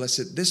want to bless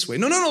it this way.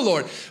 No,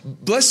 Lord,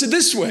 bless it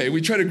this way.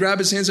 We try to grab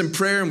his hands in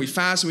prayer and we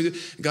fast. And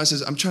God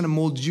says, I'm trying to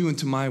mold you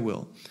into my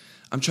will.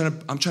 I'm trying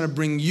to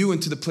bring you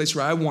into the place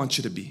where I want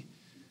you to be.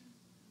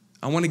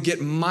 I want to get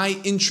my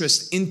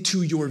interest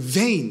into your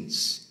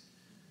veins.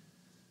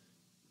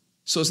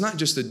 So it's not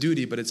just a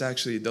duty, but it's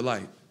actually a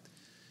delight.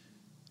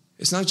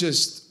 It's not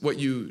just what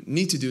you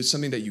need to do, it's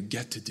something that you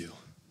get to do.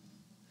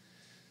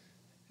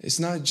 It's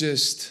not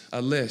just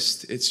a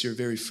list, it's your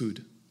very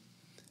food.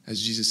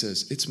 As Jesus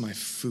says, it's my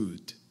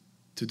food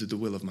to do the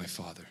will of my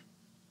Father.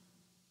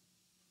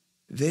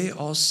 They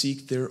all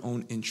seek their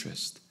own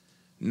interest,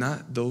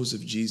 not those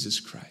of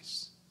Jesus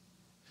Christ.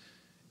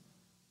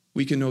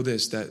 We can know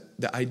this, that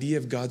the idea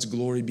of God's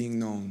glory being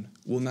known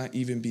will not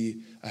even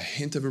be a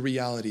hint of a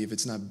reality if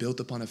it's not built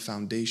upon a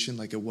foundation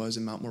like it was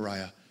in Mount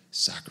Moriah,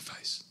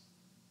 sacrifice.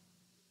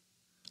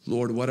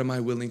 Lord, what am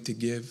I willing to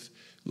give?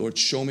 Lord,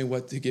 show me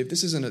what to give.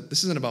 This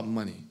isn't about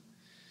money.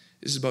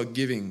 This is about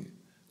giving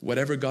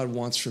whatever God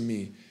wants from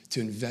me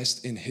to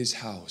invest in his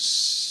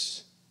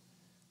house,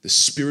 the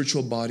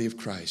spiritual body of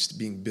Christ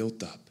being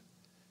built up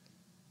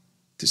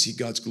to see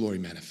God's glory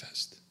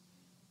manifest.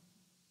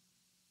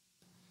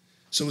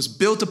 So it was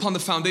built upon the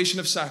foundation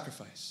of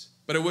sacrifice.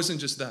 But it wasn't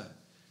just that.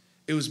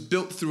 It was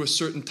built through a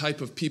certain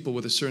type of people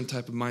with a certain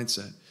type of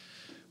mindset.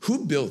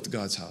 Who built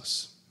God's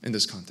house in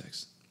this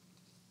context?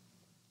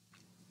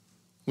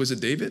 Was it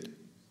David?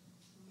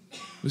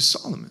 It was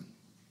Solomon.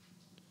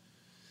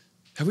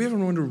 Have we ever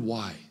wondered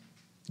why?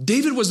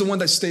 David was the one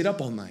that stayed up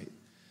all night.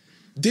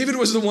 David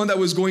was the one that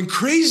was going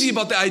crazy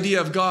about the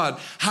idea of God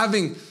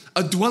having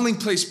a dwelling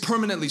place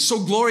permanently,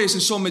 so glorious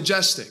and so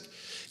majestic.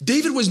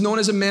 David was known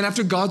as a man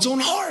after God's own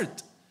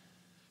heart.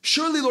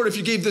 Surely, Lord, if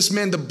you gave this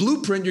man the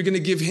blueprint, you're going to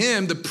give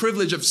him the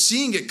privilege of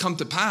seeing it come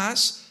to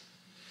pass.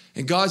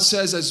 And God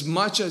says, as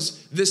much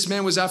as this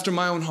man was after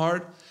my own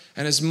heart,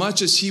 and as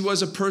much as he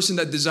was a person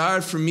that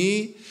desired for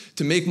me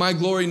to make my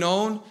glory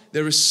known,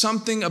 there was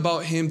something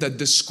about him that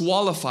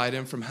disqualified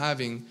him from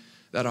having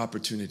that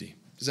opportunity.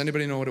 Does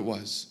anybody know what it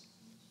was?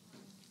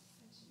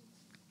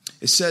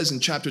 It says in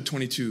chapter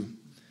 22,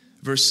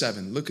 verse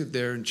 7. Look at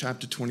there in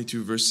chapter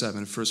 22, verse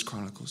 7, 1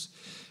 Chronicles.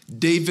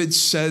 David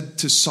said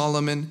to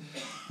Solomon,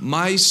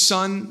 my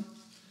son,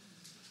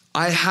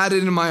 I had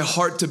it in my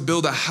heart to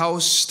build a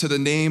house to the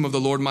name of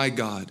the Lord my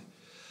God.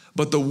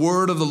 But the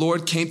word of the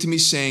Lord came to me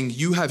saying,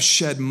 you have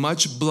shed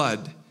much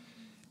blood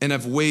and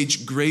have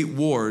waged great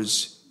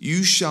wars.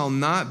 You shall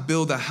not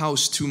build a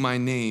house to my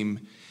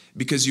name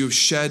because you have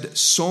shed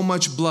so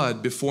much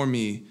blood before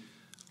me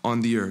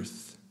on the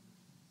earth.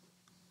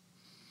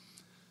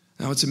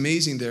 Now what's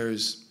amazing there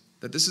is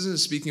that this isn't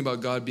speaking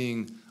about God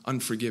being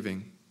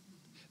unforgiving.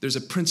 There's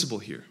a principle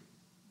here.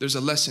 There's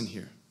a lesson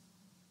here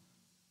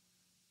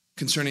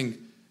concerning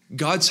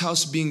God's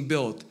house being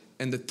built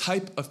and the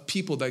type of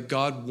people that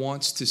God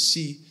wants to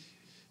see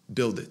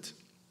build it.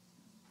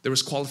 There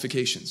was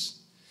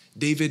qualifications.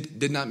 David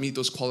did not meet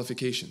those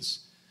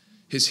qualifications.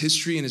 His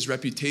history and his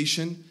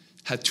reputation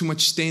had too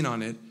much stain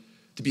on it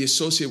to be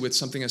associated with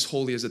something as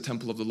holy as the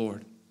temple of the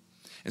Lord.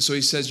 And so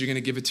he says, you're going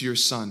to give it to your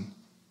son.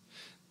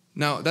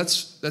 Now,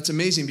 that's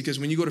amazing because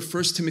when you go to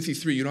 1 Timothy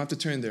 3, you don't have to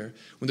turn there.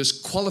 When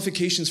there's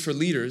qualifications for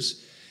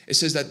leaders, it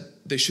says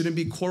that they shouldn't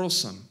be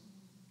quarrelsome,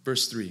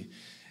 verse 3.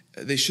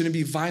 They shouldn't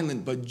be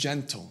violent but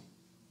gentle.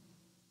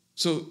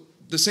 So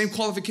the same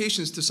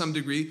qualifications to some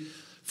degree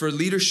for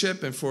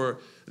leadership and for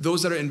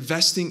those that are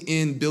investing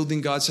in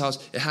building God's house,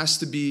 it has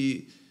to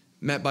be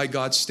met by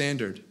God's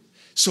standard.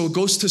 So it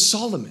goes to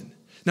Solomon.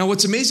 Now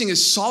what's amazing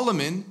is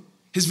Solomon,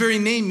 his very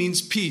name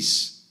means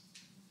peace.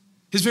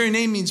 His very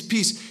name means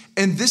peace.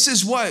 And this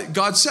is what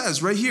God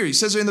says right here. He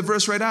says it in the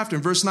verse right after,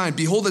 in verse 9.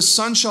 Behold, a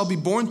son shall be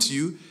born to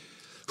you,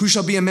 who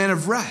shall be a man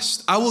of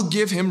rest. I will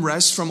give him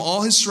rest from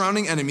all his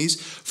surrounding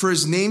enemies, for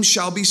his name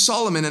shall be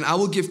Solomon, and I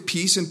will give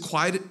peace and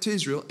quiet to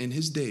Israel in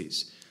his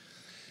days.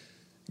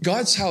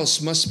 God's house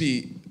must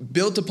be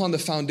built upon the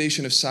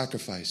foundation of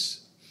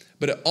sacrifice,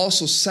 but it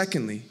also,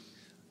 secondly,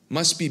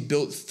 must be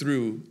built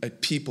through a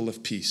people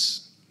of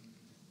peace.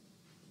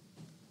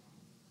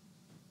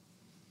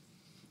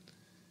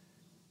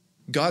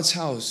 God's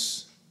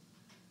house,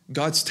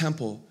 God's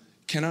temple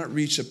cannot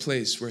reach a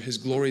place where his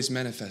glory is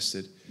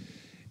manifested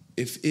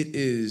if it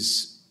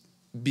is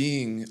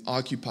being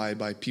occupied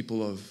by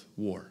people of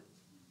war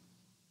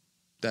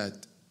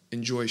that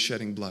enjoy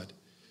shedding blood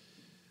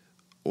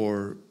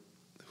or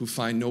who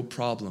find no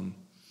problem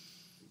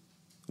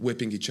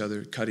whipping each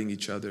other, cutting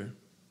each other,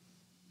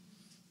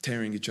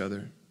 tearing each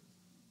other.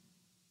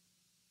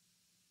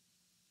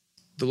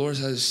 The Lord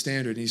has a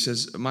standard. He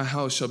says, my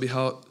house shall be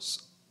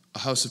a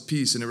house of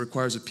peace, and it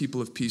requires a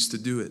people of peace to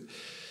do it.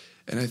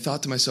 And I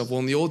thought to myself, well,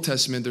 in the Old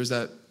Testament, there's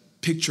that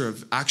picture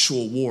of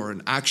actual war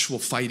and actual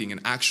fighting and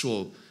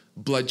actual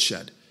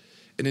bloodshed.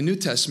 In the New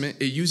Testament,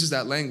 it uses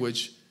that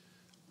language,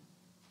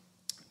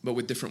 but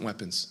with different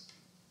weapons.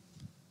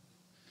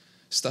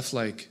 Stuff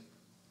like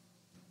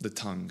the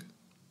tongue.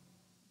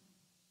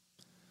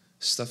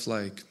 Stuff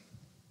like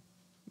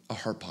a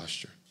heart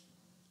posture.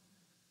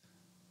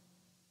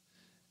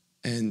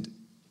 And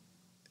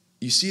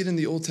you see it in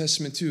the Old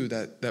Testament too,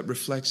 that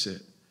reflects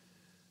it.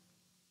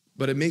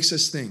 But it makes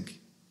us think.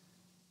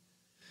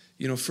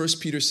 1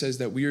 Peter says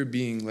that we are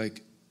being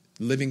like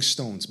living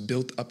stones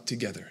built up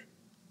together.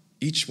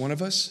 Each one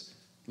of us,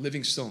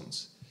 living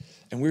stones.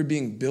 And we're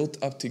being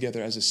built up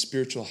together as a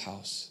spiritual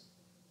house.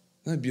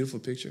 Isn't that a beautiful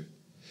picture?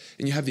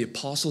 And you have the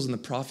apostles and the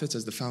prophets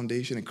as the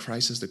foundation and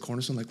Christ as the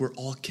cornerstone. Like we're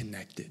all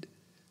connected.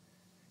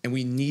 And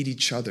we need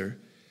each other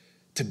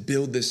to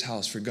build this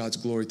house for God's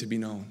glory to be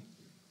known.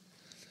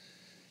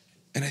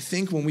 And I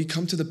think when we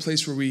come to the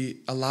place where we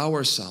allow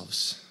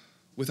ourselves,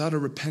 without a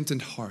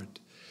repentant heart,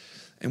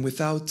 and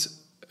without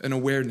an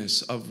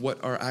awareness of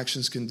what our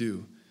actions can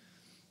do,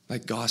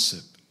 like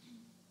gossip,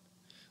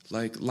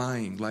 like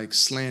lying, like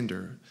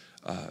slander,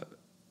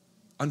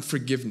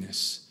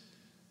 unforgiveness,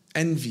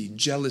 envy,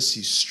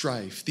 jealousy,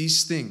 strife,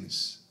 these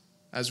things,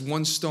 as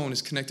one stone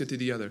is connected to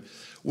the other,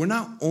 we're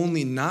not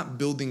only not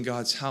building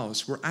God's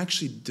house, we're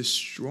actually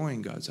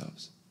destroying God's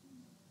house.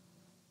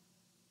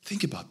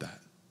 Think about that.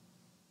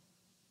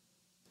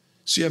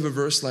 So you have a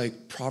verse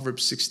like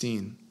Proverbs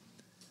 16,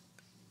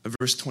 a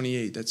verse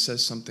 28 that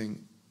says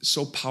something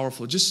so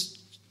powerful just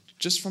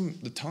from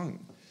the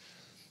tongue.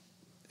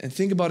 And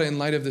think about it in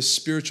light of the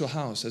spiritual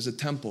house as a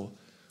temple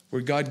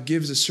where God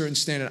gives a certain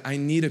standard. I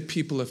need a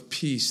people of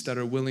peace that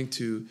are willing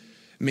to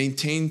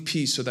maintain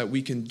peace so that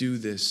we can do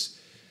this.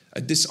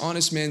 A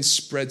dishonest man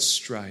spreads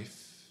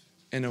strife,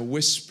 and a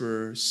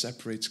whisperer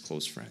separates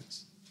close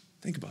friends.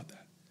 Think about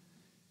that.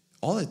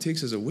 All it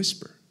takes is a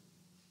whisper,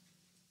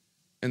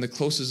 and the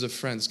closest of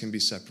friends can be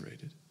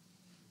separated.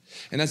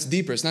 And that's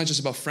deeper. It's not just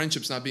about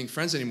friendships not being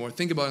friends anymore.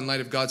 Think about it in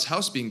light of God's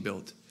house being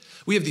built.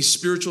 We have these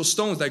spiritual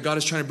stones that God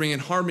is trying to bring in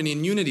harmony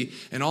and unity,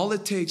 and all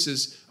it takes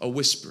is a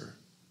whisper.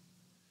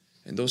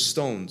 And those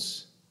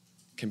stones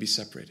can be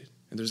separated,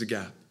 and there's a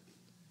gap.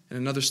 And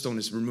another stone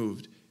is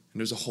removed, and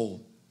there's a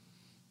hole.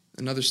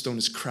 Another stone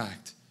is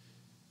cracked.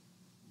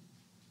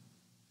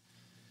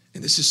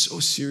 And this is so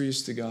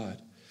serious to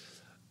God.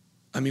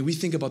 I mean, we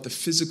think about the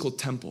physical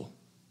temple.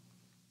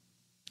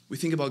 We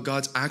think about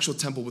God's actual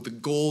temple with the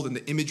gold and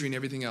the imagery and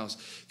everything else.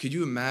 Could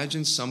you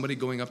imagine somebody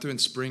going up there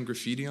and spraying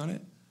graffiti on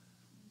it?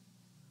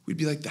 We'd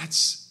be like,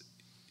 that's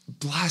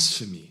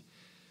blasphemy.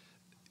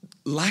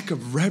 Lack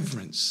of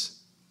reverence.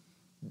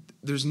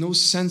 There's no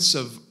sense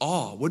of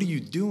awe. What are you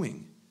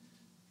doing?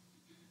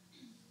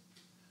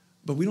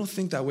 But we don't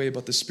think that way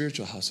about the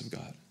spiritual house of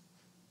God,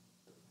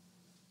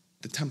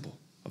 the temple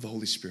of the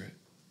Holy Spirit.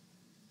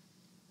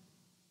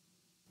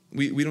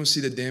 We don't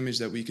see the damage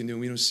that we can do.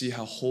 We don't see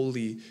how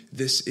holy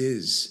this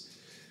is.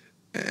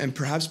 And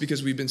perhaps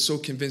because we've been so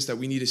convinced that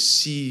we need to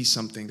see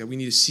something, that we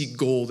need to see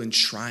gold and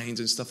shrines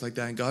and stuff like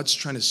that. And God's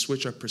trying to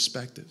switch our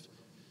perspective.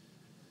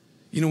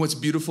 You know what's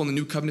beautiful in the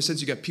New Covenant sense?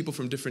 You got people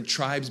from different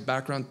tribes,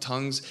 background,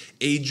 tongues,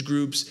 age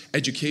groups,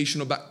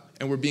 educational,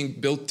 and we're being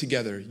built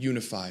together,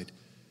 unified,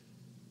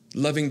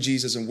 loving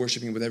Jesus and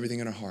worshiping with everything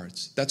in our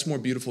hearts. That's more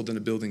beautiful than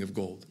a building of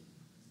gold.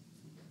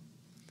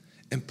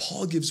 And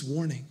Paul gives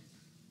warning.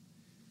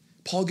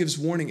 Paul gives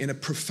warning in a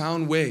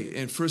profound way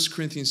in 1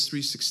 Corinthians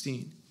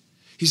 3:16.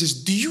 He says,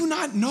 do you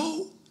not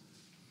know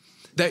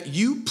that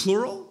you,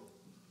 plural,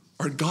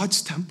 are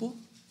God's temple?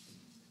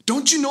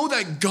 Don't you know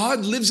that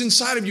God lives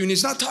inside of you? And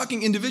he's not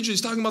talking individually,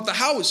 he's talking about the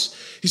house.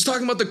 He's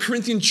talking about the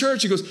Corinthian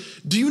church. He goes,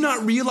 do you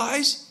not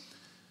realize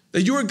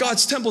that you are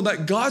God's temple,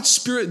 that God's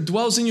Spirit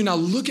dwells in you? Now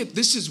look at,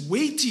 this is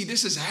weighty,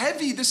 this is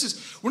heavy,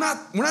 we're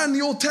not in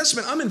the Old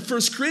Testament. I'm in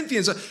 1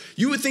 Corinthians.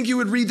 You would think you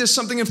would read this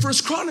something in 1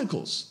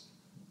 Chronicles.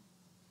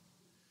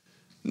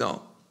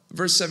 No.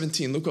 Verse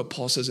 17, look what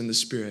Paul says in the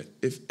Spirit.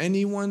 If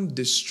anyone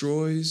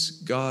destroys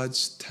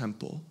God's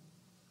temple,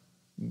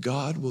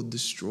 God will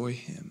destroy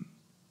him.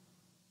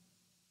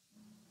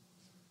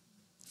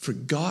 For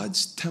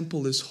God's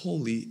temple is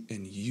holy,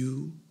 and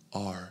you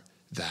are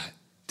that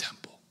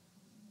temple.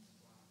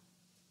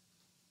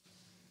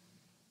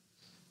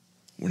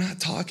 We're not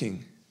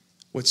talking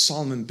what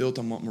Solomon built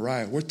on Mount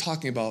Moriah. We're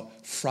talking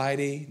about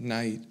Friday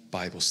night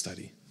Bible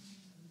study.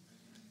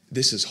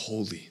 This is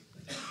holy.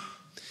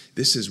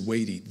 This is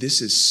weighty.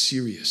 This is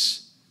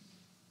serious.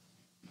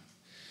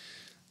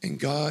 And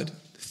God,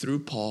 through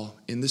Paul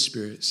in the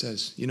Spirit,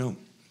 says,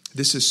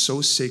 this is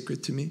so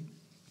sacred to me,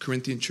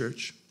 Corinthian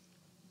church.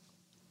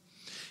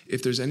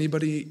 If there's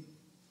anybody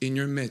in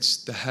your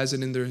midst that has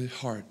it in their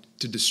heart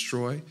to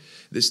destroy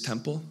this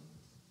temple,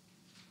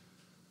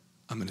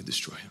 I'm going to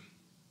destroy him.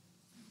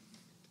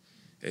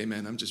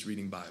 Amen. I'm just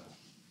reading Bible.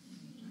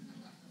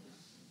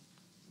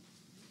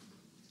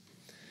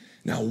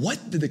 Now,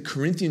 what did the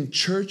Corinthian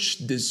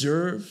church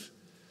deserve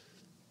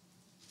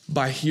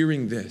by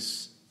hearing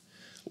this?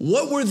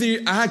 What were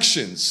the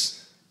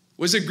actions?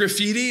 Was it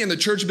graffiti in the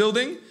church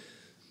building?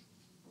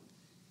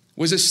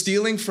 Was it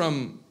stealing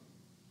from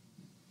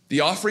the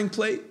offering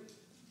plate?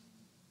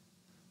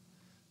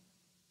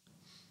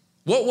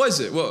 What was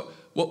it? Well,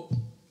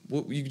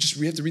 we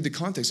have to read the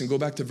context and go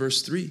back to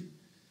verse 3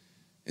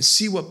 and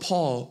see what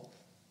Paul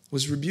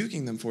was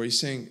rebuking them for. He's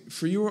saying,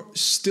 for you are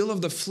still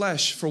of the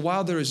flesh, for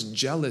while there is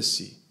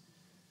jealousy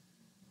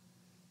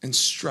and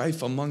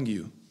strife among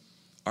you,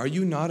 are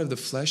you not of the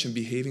flesh and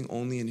behaving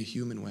only in a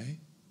human way?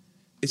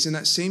 It's in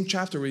that same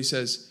chapter where he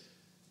says,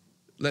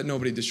 let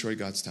nobody destroy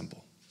God's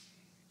temple.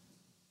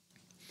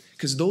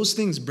 Because those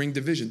things bring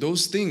division.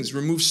 Those things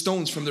remove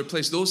stones from their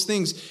place. Those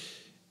things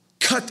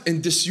cut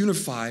and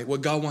disunify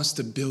what God wants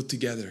to build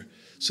together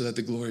so that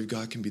the glory of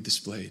God can be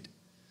displayed.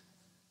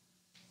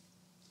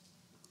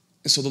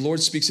 And so the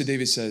Lord speaks to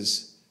David,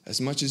 says, as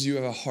much as you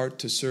have a heart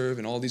to serve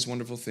and all these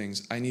wonderful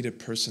things, I need a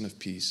person of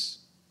peace.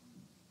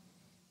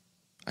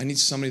 I need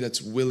somebody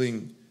that's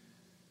willing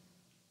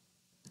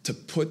to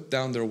put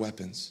down their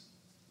weapons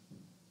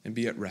and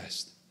be at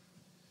rest.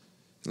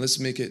 And let's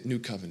make it new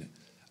covenant.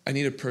 I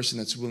need a person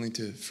that's willing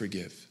to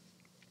forgive.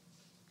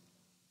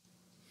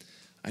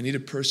 I need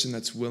a person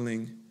that's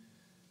willing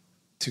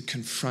to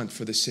confront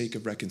for the sake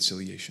of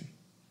reconciliation.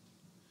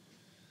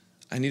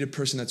 I need a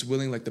person that's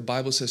willing, like the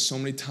Bible says so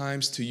many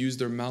times, to use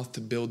their mouth to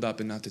build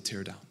up and not to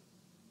tear down.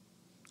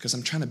 Because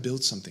I'm trying to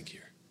build something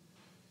here.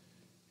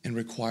 And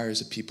requires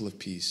a people of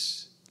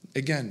peace.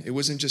 Again, it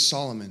wasn't just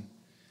Solomon.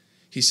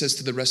 He says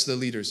to the rest of the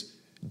leaders,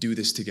 do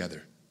this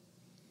together.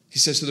 He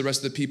says to the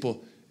rest of the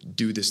people,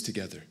 do this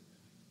together. It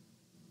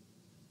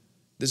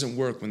doesn't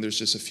work when there's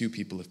just a few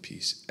people of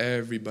peace.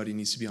 Everybody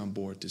needs to be on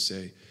board to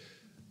say,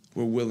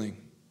 we're willing.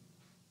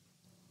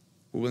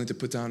 We're willing to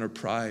put down our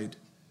pride.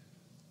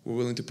 We're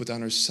willing to put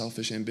down our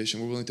selfish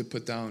ambition. We're willing to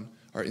put down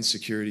our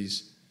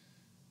insecurities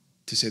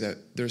to say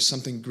that there's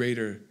something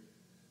greater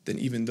than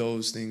even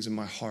those things in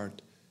my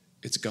heart.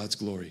 It's God's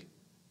glory.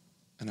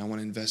 And I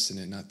want to invest in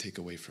it, not take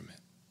away from it.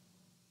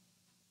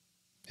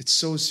 It's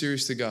so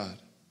serious to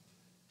God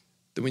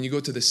that when you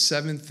go to the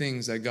 7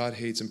 things that God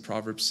hates in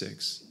Proverbs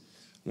 6,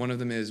 one of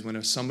them is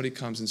when somebody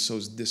comes and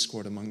sows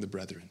discord among the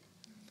brethren.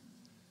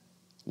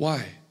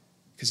 Why?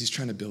 Because he's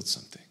trying to build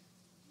something.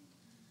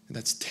 And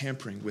that's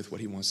tampering with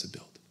what he wants to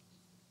build.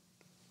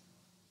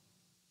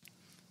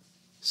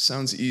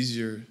 Sounds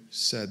easier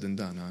said than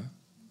done, huh?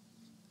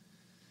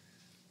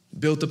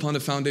 Built upon the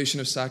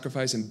foundation of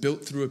sacrifice and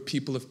built through a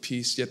people of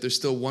peace, yet there's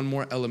still one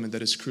more element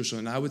that is crucial.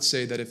 And I would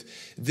say that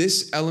if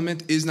this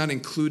element is not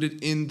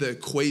included in the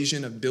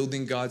equation of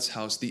building God's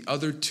house, the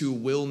other 2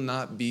 will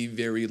not be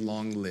very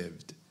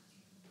long-lived.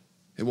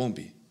 It won't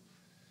be.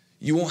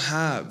 You won't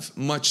have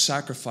much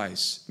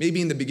sacrifice,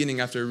 maybe in the beginning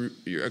after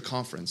a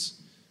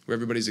conference where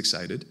everybody's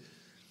excited.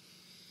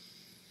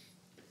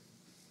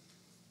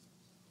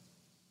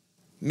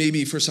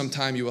 Maybe for some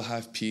time you will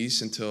have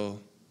peace until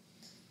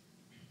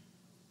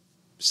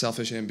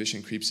selfish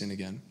ambition creeps in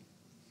again.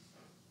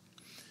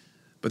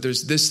 But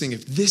there's this thing,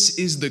 if this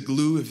is the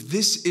glue, if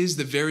this is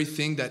the very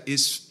thing that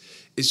is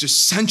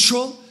just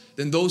central,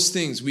 then those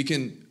things we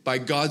can, by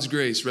God's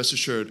grace, rest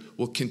assured,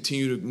 will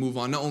continue to move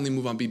on. Not only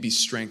move on, but be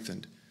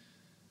strengthened.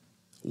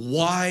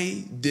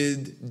 Why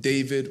did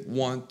David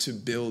want to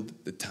build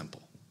the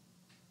temple?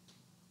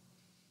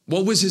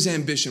 What was his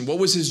ambition? What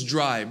was his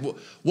drive?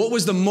 What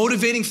was the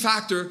motivating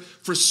factor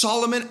for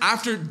Solomon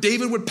after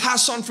David would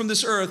pass on from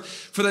this earth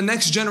for the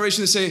next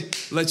generation to say,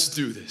 let's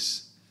do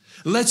this.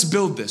 Let's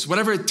build this.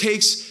 Whatever it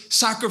takes,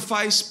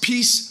 sacrifice,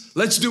 peace,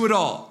 let's do it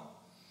all.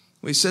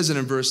 Well, he says it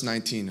in verse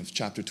 19 of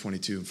chapter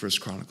 22 of 1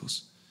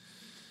 Chronicles.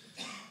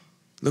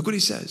 Look what he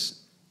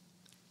says.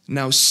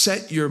 Now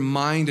set your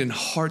mind and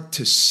heart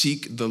to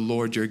seek the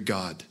Lord your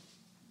God.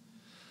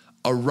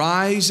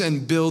 Arise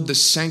and build the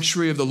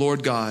sanctuary of the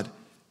Lord God.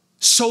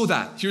 So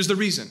that, here's the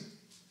reason.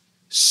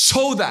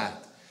 So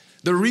that,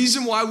 the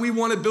reason why we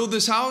want to build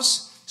this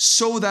house,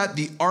 so that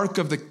the ark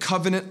of the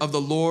covenant of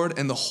the Lord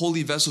and the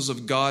holy vessels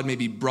of God may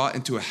be brought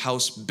into a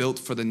house built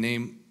for the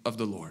name of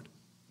the Lord.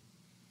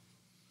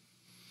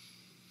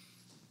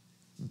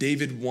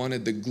 David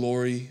wanted the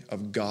glory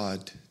of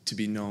God to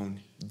be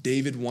known.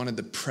 David wanted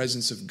the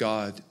presence of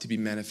God to be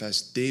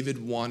manifest.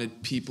 David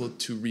wanted people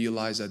to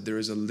realize that there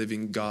is a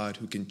living God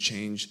who can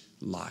change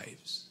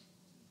lives.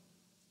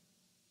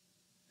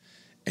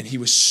 And he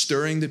was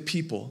stirring the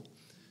people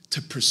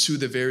to pursue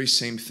the very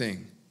same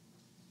thing.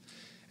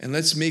 And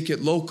let's make it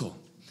local.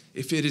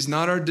 If it is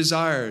not our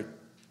desire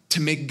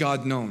to make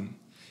God known,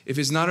 if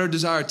it's not our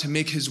desire to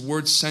make his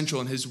word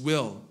central and his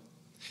will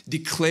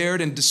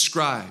declared and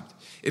described,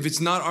 if it's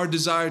not our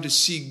desire to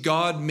see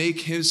God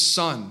make his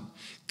son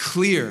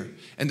clear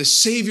and the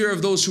savior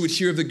of those who would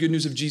hear of the good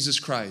news of Jesus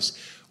Christ,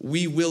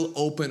 we will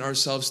open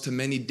ourselves to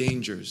many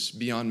dangers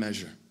beyond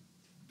measure,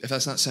 if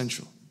that's not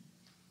central.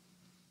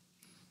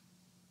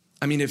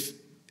 I mean, if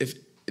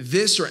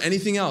this or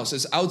anything else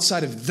is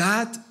outside of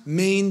that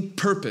main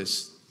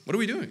purpose, what are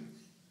we doing?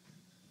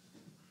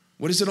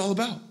 What is it all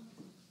about?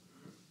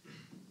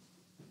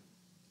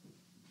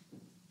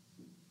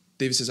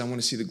 David says, I want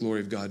to see the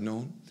glory of God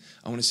known.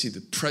 I want to see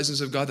the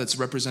presence of God that's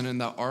represented in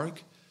that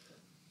ark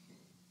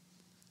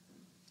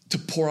to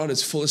pour out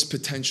its fullest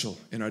potential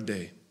in our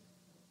day.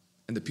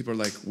 And the people are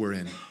like, we're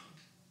in.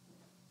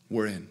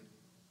 We're in.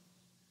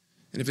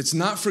 And if it's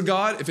not for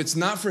God, if it's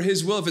not for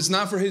His will, if it's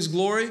not for His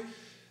glory,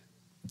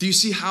 do you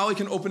see how it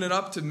can open it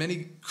up to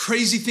many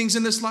crazy things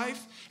in this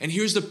life? And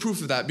here's the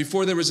proof of that.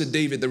 Before there was a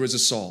David, there was a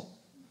Saul.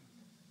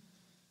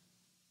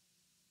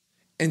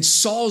 And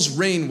Saul's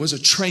reign was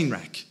a train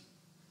wreck.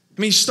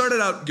 I mean, he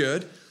started out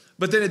good,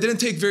 but then it didn't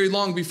take very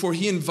long before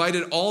he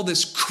invited all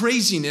this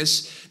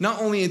craziness,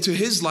 not only into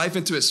his life,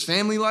 into his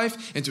family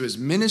life, into his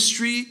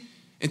ministry,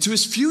 into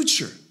his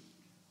future.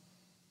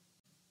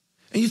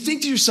 And you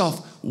think to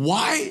yourself,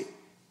 why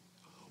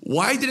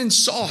didn't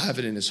Saul have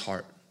it in his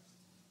heart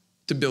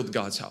to build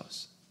God's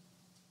house?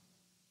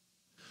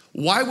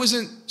 Why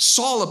wasn't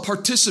Saul a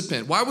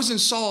participant? Why wasn't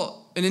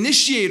Saul an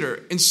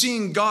initiator in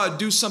seeing God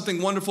do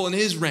something wonderful in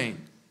his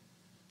reign?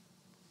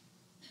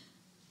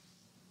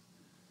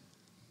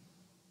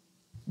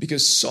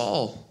 Because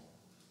Saul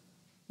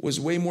was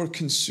way more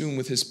consumed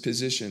with his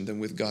position than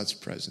with God's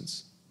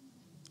presence.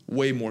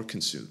 Way more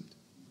consumed.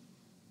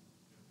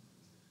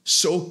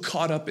 So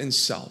caught up in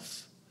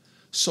self.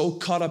 So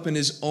caught up in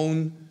his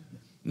own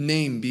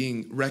name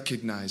being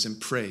recognized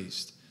and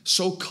praised.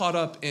 So caught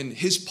up in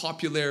his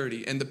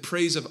popularity and the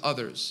praise of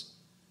others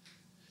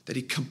that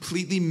he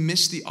completely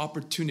missed the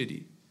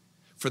opportunity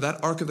for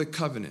that Ark of the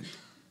Covenant,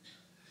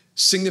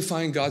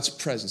 signifying God's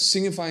presence,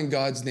 signifying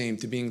God's name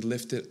to being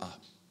lifted up.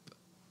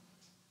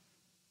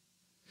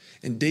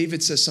 And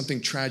David says something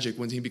tragic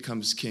when he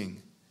becomes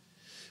king.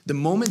 The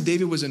moment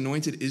David was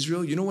anointed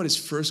Israel, you know what his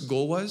first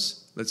goal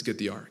was? Let's get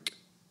the ark.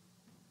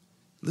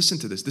 Listen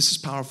to this. This is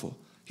powerful.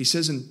 He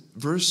says in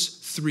verse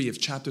 3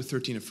 of chapter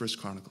 13 of 1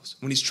 Chronicles,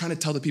 when he's trying to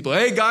tell the people,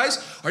 hey guys,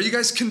 are you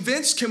guys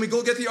convinced? Can we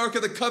go get the Ark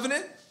of the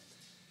Covenant?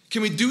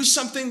 Can we do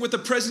something with the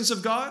presence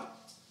of God?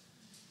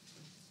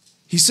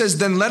 He says,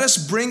 then let us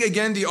bring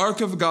again the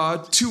Ark of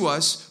God to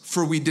us,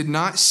 for we did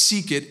not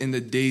seek it in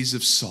the days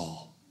of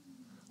Saul.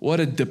 What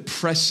a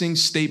depressing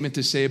statement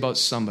to say about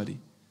somebody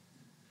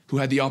who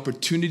had the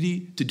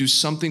opportunity to do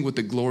something with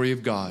the glory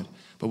of God,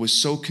 but was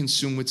so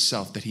consumed with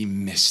self that he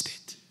missed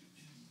it.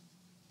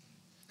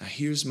 Now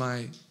here's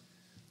my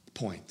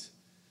point.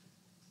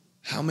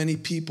 How many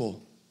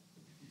people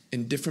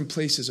in different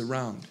places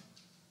around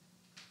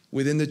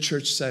within the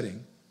church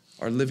setting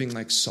are living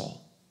like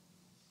Saul?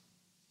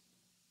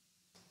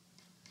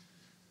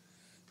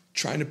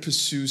 Trying to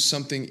pursue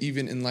something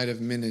even in light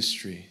of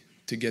ministry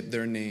to get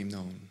their name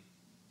known,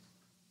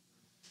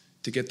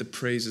 to get the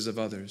praises of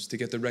others, to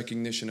get the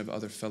recognition of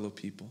other fellow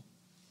people.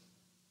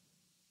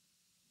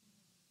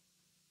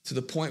 To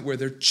the point where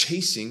they're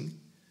chasing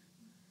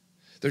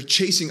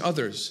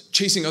others,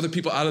 chasing other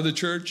people out of the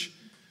church,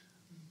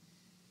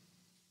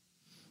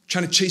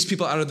 trying to chase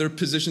people out of their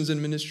positions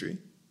in ministry.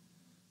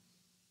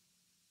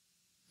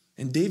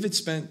 And David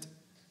spent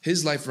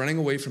his life running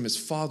away from his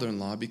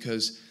father-in-law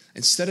because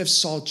instead of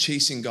Saul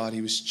chasing God,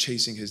 he was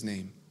chasing his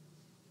name.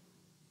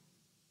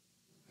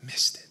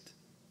 Missed it.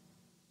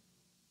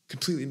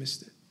 Completely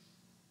missed it.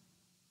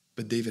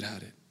 But David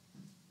had it.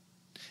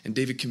 And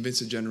David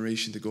convinced a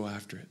generation to go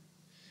after it.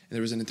 And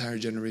there was an entire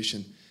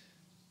generation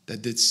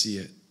that did see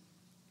it.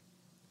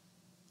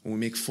 When we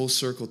make full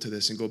circle to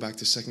this and go back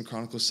to 2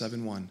 Chronicles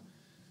 7:1,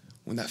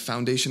 when that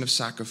foundation of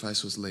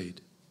sacrifice was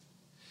laid,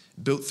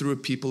 built through a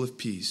people of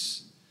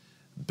peace,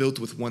 built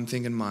with one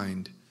thing in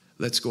mind,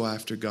 let's go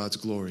after God's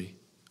glory,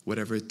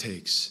 whatever it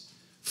takes.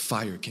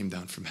 Fire came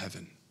down from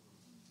heaven.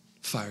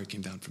 Fire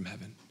came down from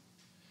heaven.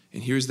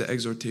 And here's the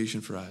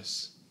exhortation for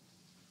us.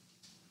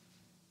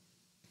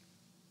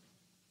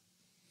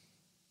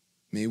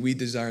 May we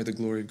desire the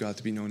glory of God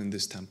to be known in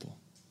this temple.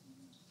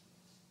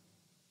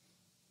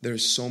 There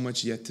is so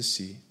much yet to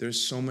see. There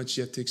is so much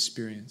yet to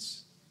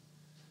experience.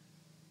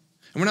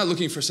 And we're not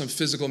looking for some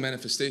physical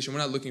manifestation. We're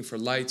not looking for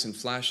lights and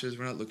flashes.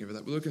 We're not looking for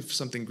that. We're looking for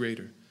something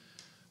greater.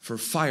 For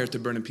fire to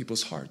burn in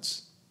people's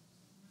hearts.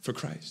 For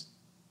Christ.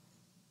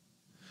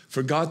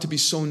 For God to be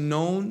so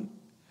known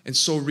and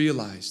so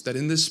realized that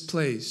in this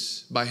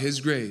place, by His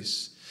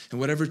grace, and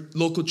whatever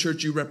local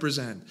church you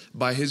represent,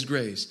 by His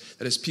grace,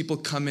 that as people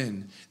come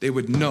in, they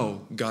would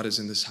know God is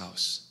in this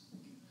house.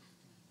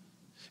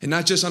 And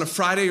not just on a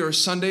Friday or a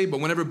Sunday, but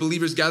whenever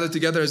believers gather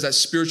together as that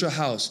spiritual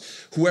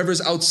house,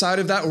 whoever's outside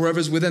of that or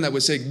whoever's within that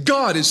would say,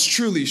 God is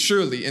truly,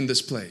 surely in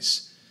this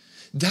place.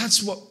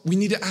 That's what we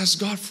need to ask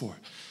God for.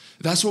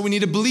 That's what we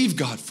need to believe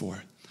God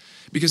for.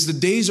 Because the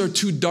days are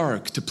too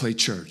dark to play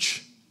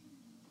church.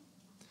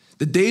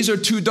 The days are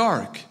too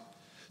dark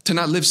to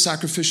not live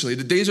sacrificially.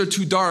 The days are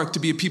too dark to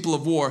be a people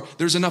of war.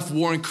 There's enough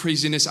war and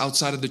craziness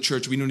outside of the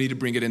church. We don't need to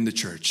bring it in the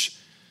church.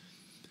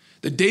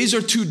 The days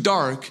are too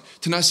dark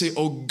to not say,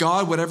 oh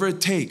God, whatever it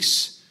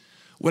takes,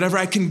 whatever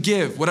I can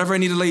give, whatever I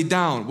need to lay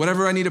down,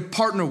 whatever I need to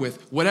partner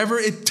with, whatever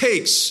it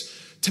takes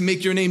to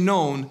make your name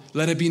known,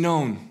 let it be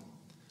known.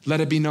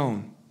 Let it be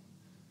known.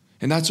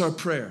 And that's our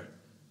prayer.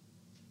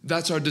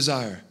 That's our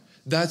desire.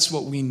 That's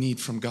what we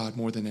need from God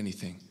more than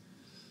anything.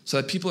 So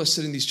that people are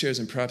sitting in these chairs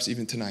and perhaps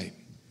even tonight,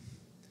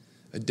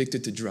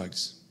 addicted to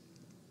drugs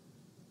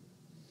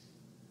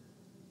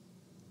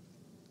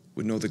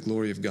would know the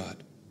glory of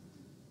God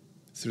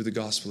through the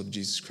gospel of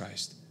Jesus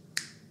Christ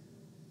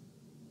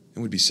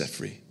and would be set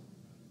free.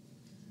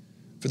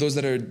 For those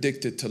that are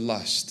addicted to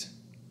lust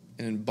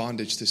and in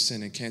bondage to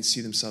sin and can't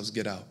see themselves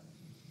get out,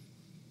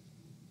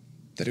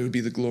 that it would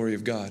be the glory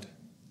of God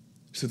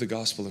through the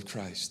gospel of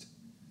Christ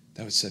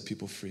that would set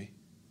people free.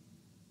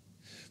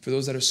 For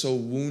those that are so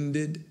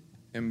wounded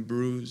and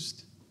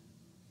bruised,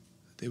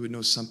 they would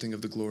know something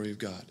of the glory of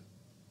God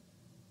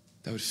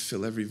that would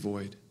fill every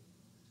void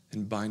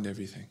and bind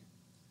everything.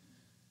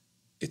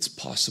 It's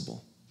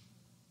possible.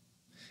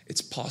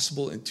 It's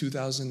possible in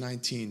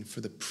 2019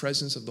 for the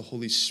presence of the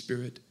Holy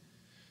Spirit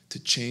to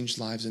change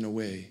lives in a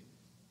way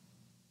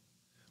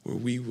where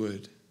we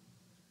would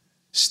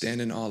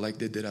stand in awe like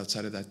they did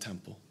outside of that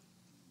temple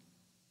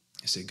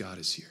and say, God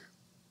is here.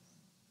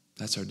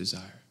 That's our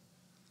desire.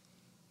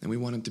 And we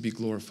want him to be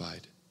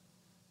glorified.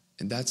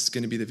 And that's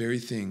going to be the very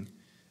thing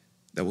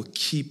that will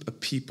keep a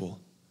people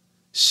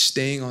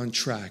staying on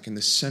track in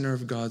the center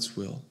of God's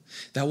will.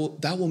 That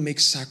will make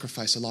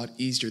sacrifice a lot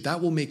easier.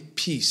 That will make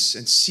peace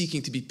and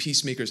seeking to be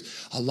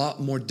peacemakers a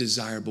lot more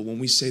desirable when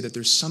we say that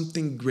there's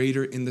something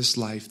greater in this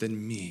life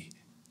than me.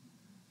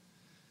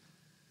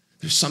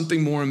 There's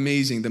something more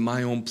amazing than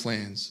my own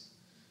plans.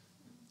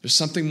 There's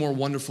something more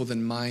wonderful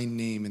than my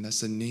name, and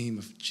that's the name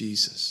of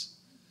Jesus.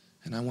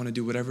 And I want to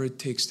do whatever it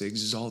takes to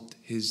exalt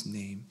his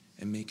name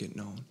and make it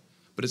known.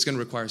 But it's going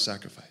to require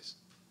sacrifice.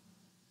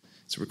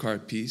 It's going to require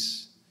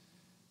peace.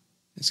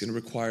 It's going to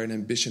require an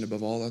ambition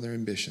above all other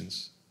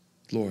ambitions.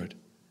 Lord,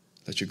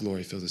 let your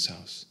glory fill this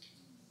house.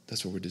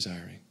 That's what we're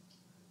desiring.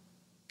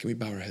 Can we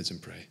bow our heads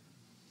and pray?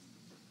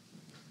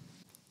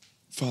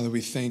 Father,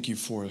 we thank you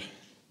for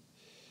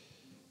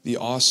the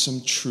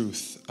awesome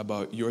truth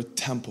about your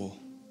temple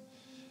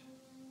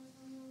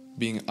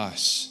being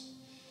us,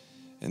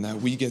 and that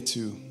we get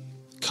to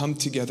come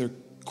together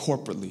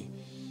corporately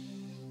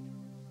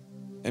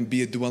and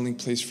be a dwelling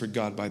place for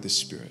God by the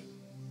Spirit.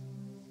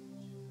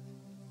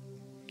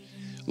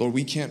 Lord,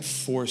 we can't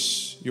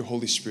force your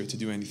Holy Spirit to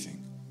do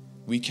anything.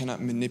 We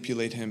cannot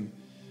manipulate him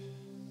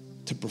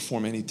to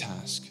perform any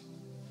task.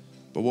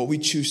 But what we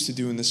choose to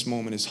do in this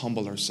moment is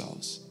humble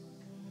ourselves.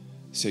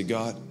 Say,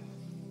 God,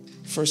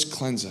 first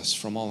cleanse us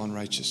from all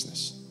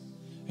unrighteousness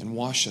and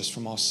wash us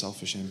from all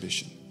selfish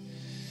ambition.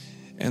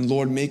 And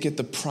Lord, make it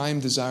the prime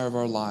desire of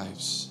our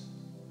lives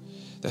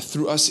that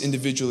through us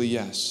individually,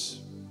 yes,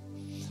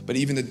 but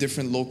even the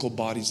different local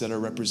bodies that are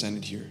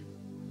represented here,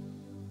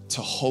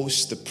 to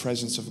host the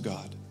presence of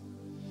God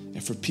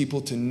and for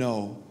people to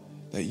know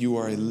that you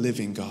are a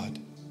living God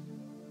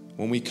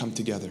when we come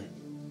together.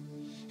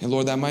 And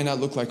Lord, that might not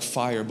look like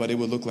fire, but it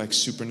would look like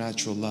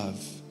supernatural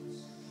love.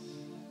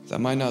 That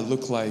might not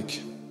look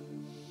like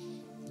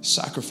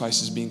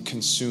sacrifices being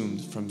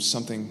consumed from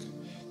something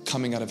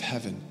coming out of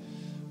heaven,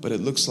 but it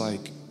looks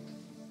like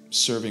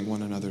serving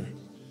one another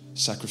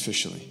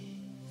sacrificially.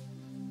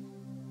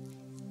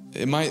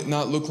 It might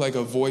not look like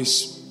a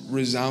voice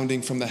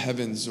resounding from the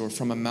heavens or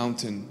from a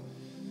mountain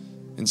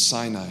in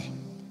Sinai.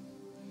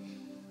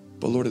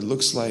 But Lord, it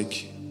looks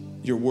like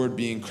your word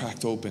being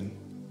cracked open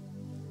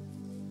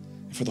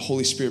and for the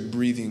Holy Spirit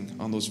breathing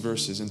on those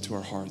verses into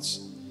our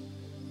hearts.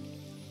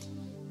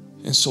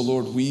 And so,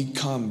 Lord, we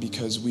come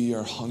because we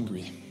are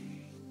hungry.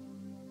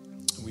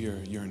 We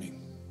are yearning.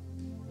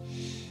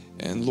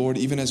 And Lord,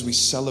 even as we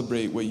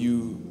celebrate what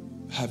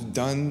you have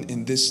done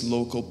in this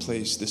local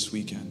place this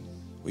weekend,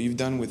 what you've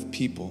done with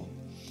people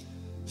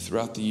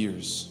throughout the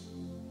years,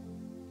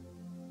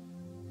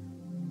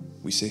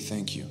 we say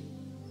thank you.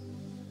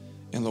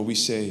 And Lord, we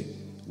say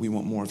we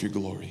want more of your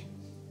glory.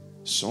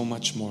 So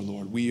much more,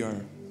 Lord.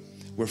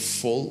 We're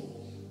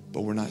full,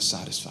 but we're not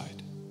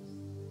satisfied.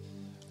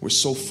 We're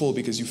so full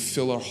because you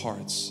fill our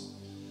hearts.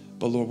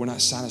 But Lord, we're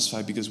not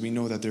satisfied because we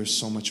know that there's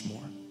so much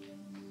more.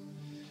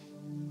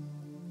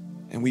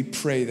 And we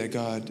pray that,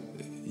 God,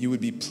 you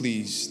would be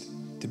pleased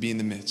to be in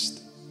the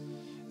midst,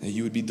 that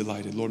you would be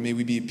delighted. Lord, may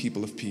we be a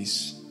people of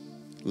peace,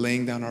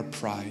 laying down our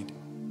pride,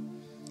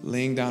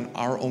 laying down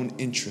our own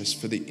interests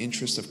for the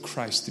interest of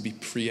Christ to be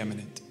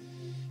preeminent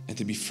and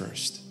to be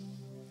first.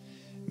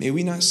 May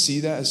we not see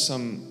that as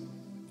some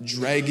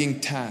dragging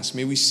task.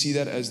 May we see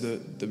that as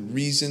the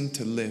reason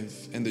to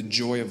live and the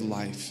joy of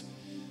life,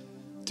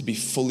 to be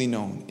fully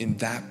known in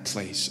that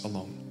place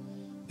alone,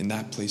 in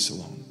that place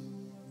alone.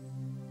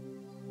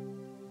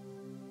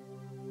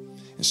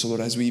 And so,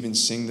 Lord, as we even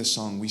sing the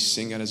song, we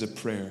sing it as a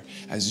prayer,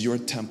 as your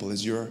temple,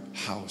 as your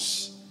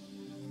house.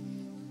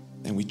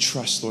 And we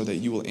trust, Lord, that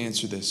you will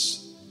answer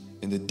this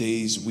in the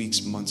days,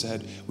 weeks, months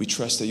ahead. We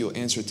trust that you'll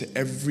answer it to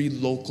every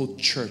local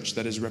church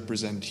that is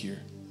represented here.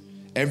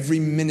 Every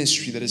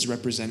ministry that is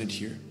represented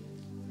here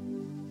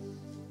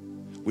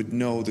would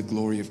know the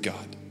glory of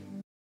God.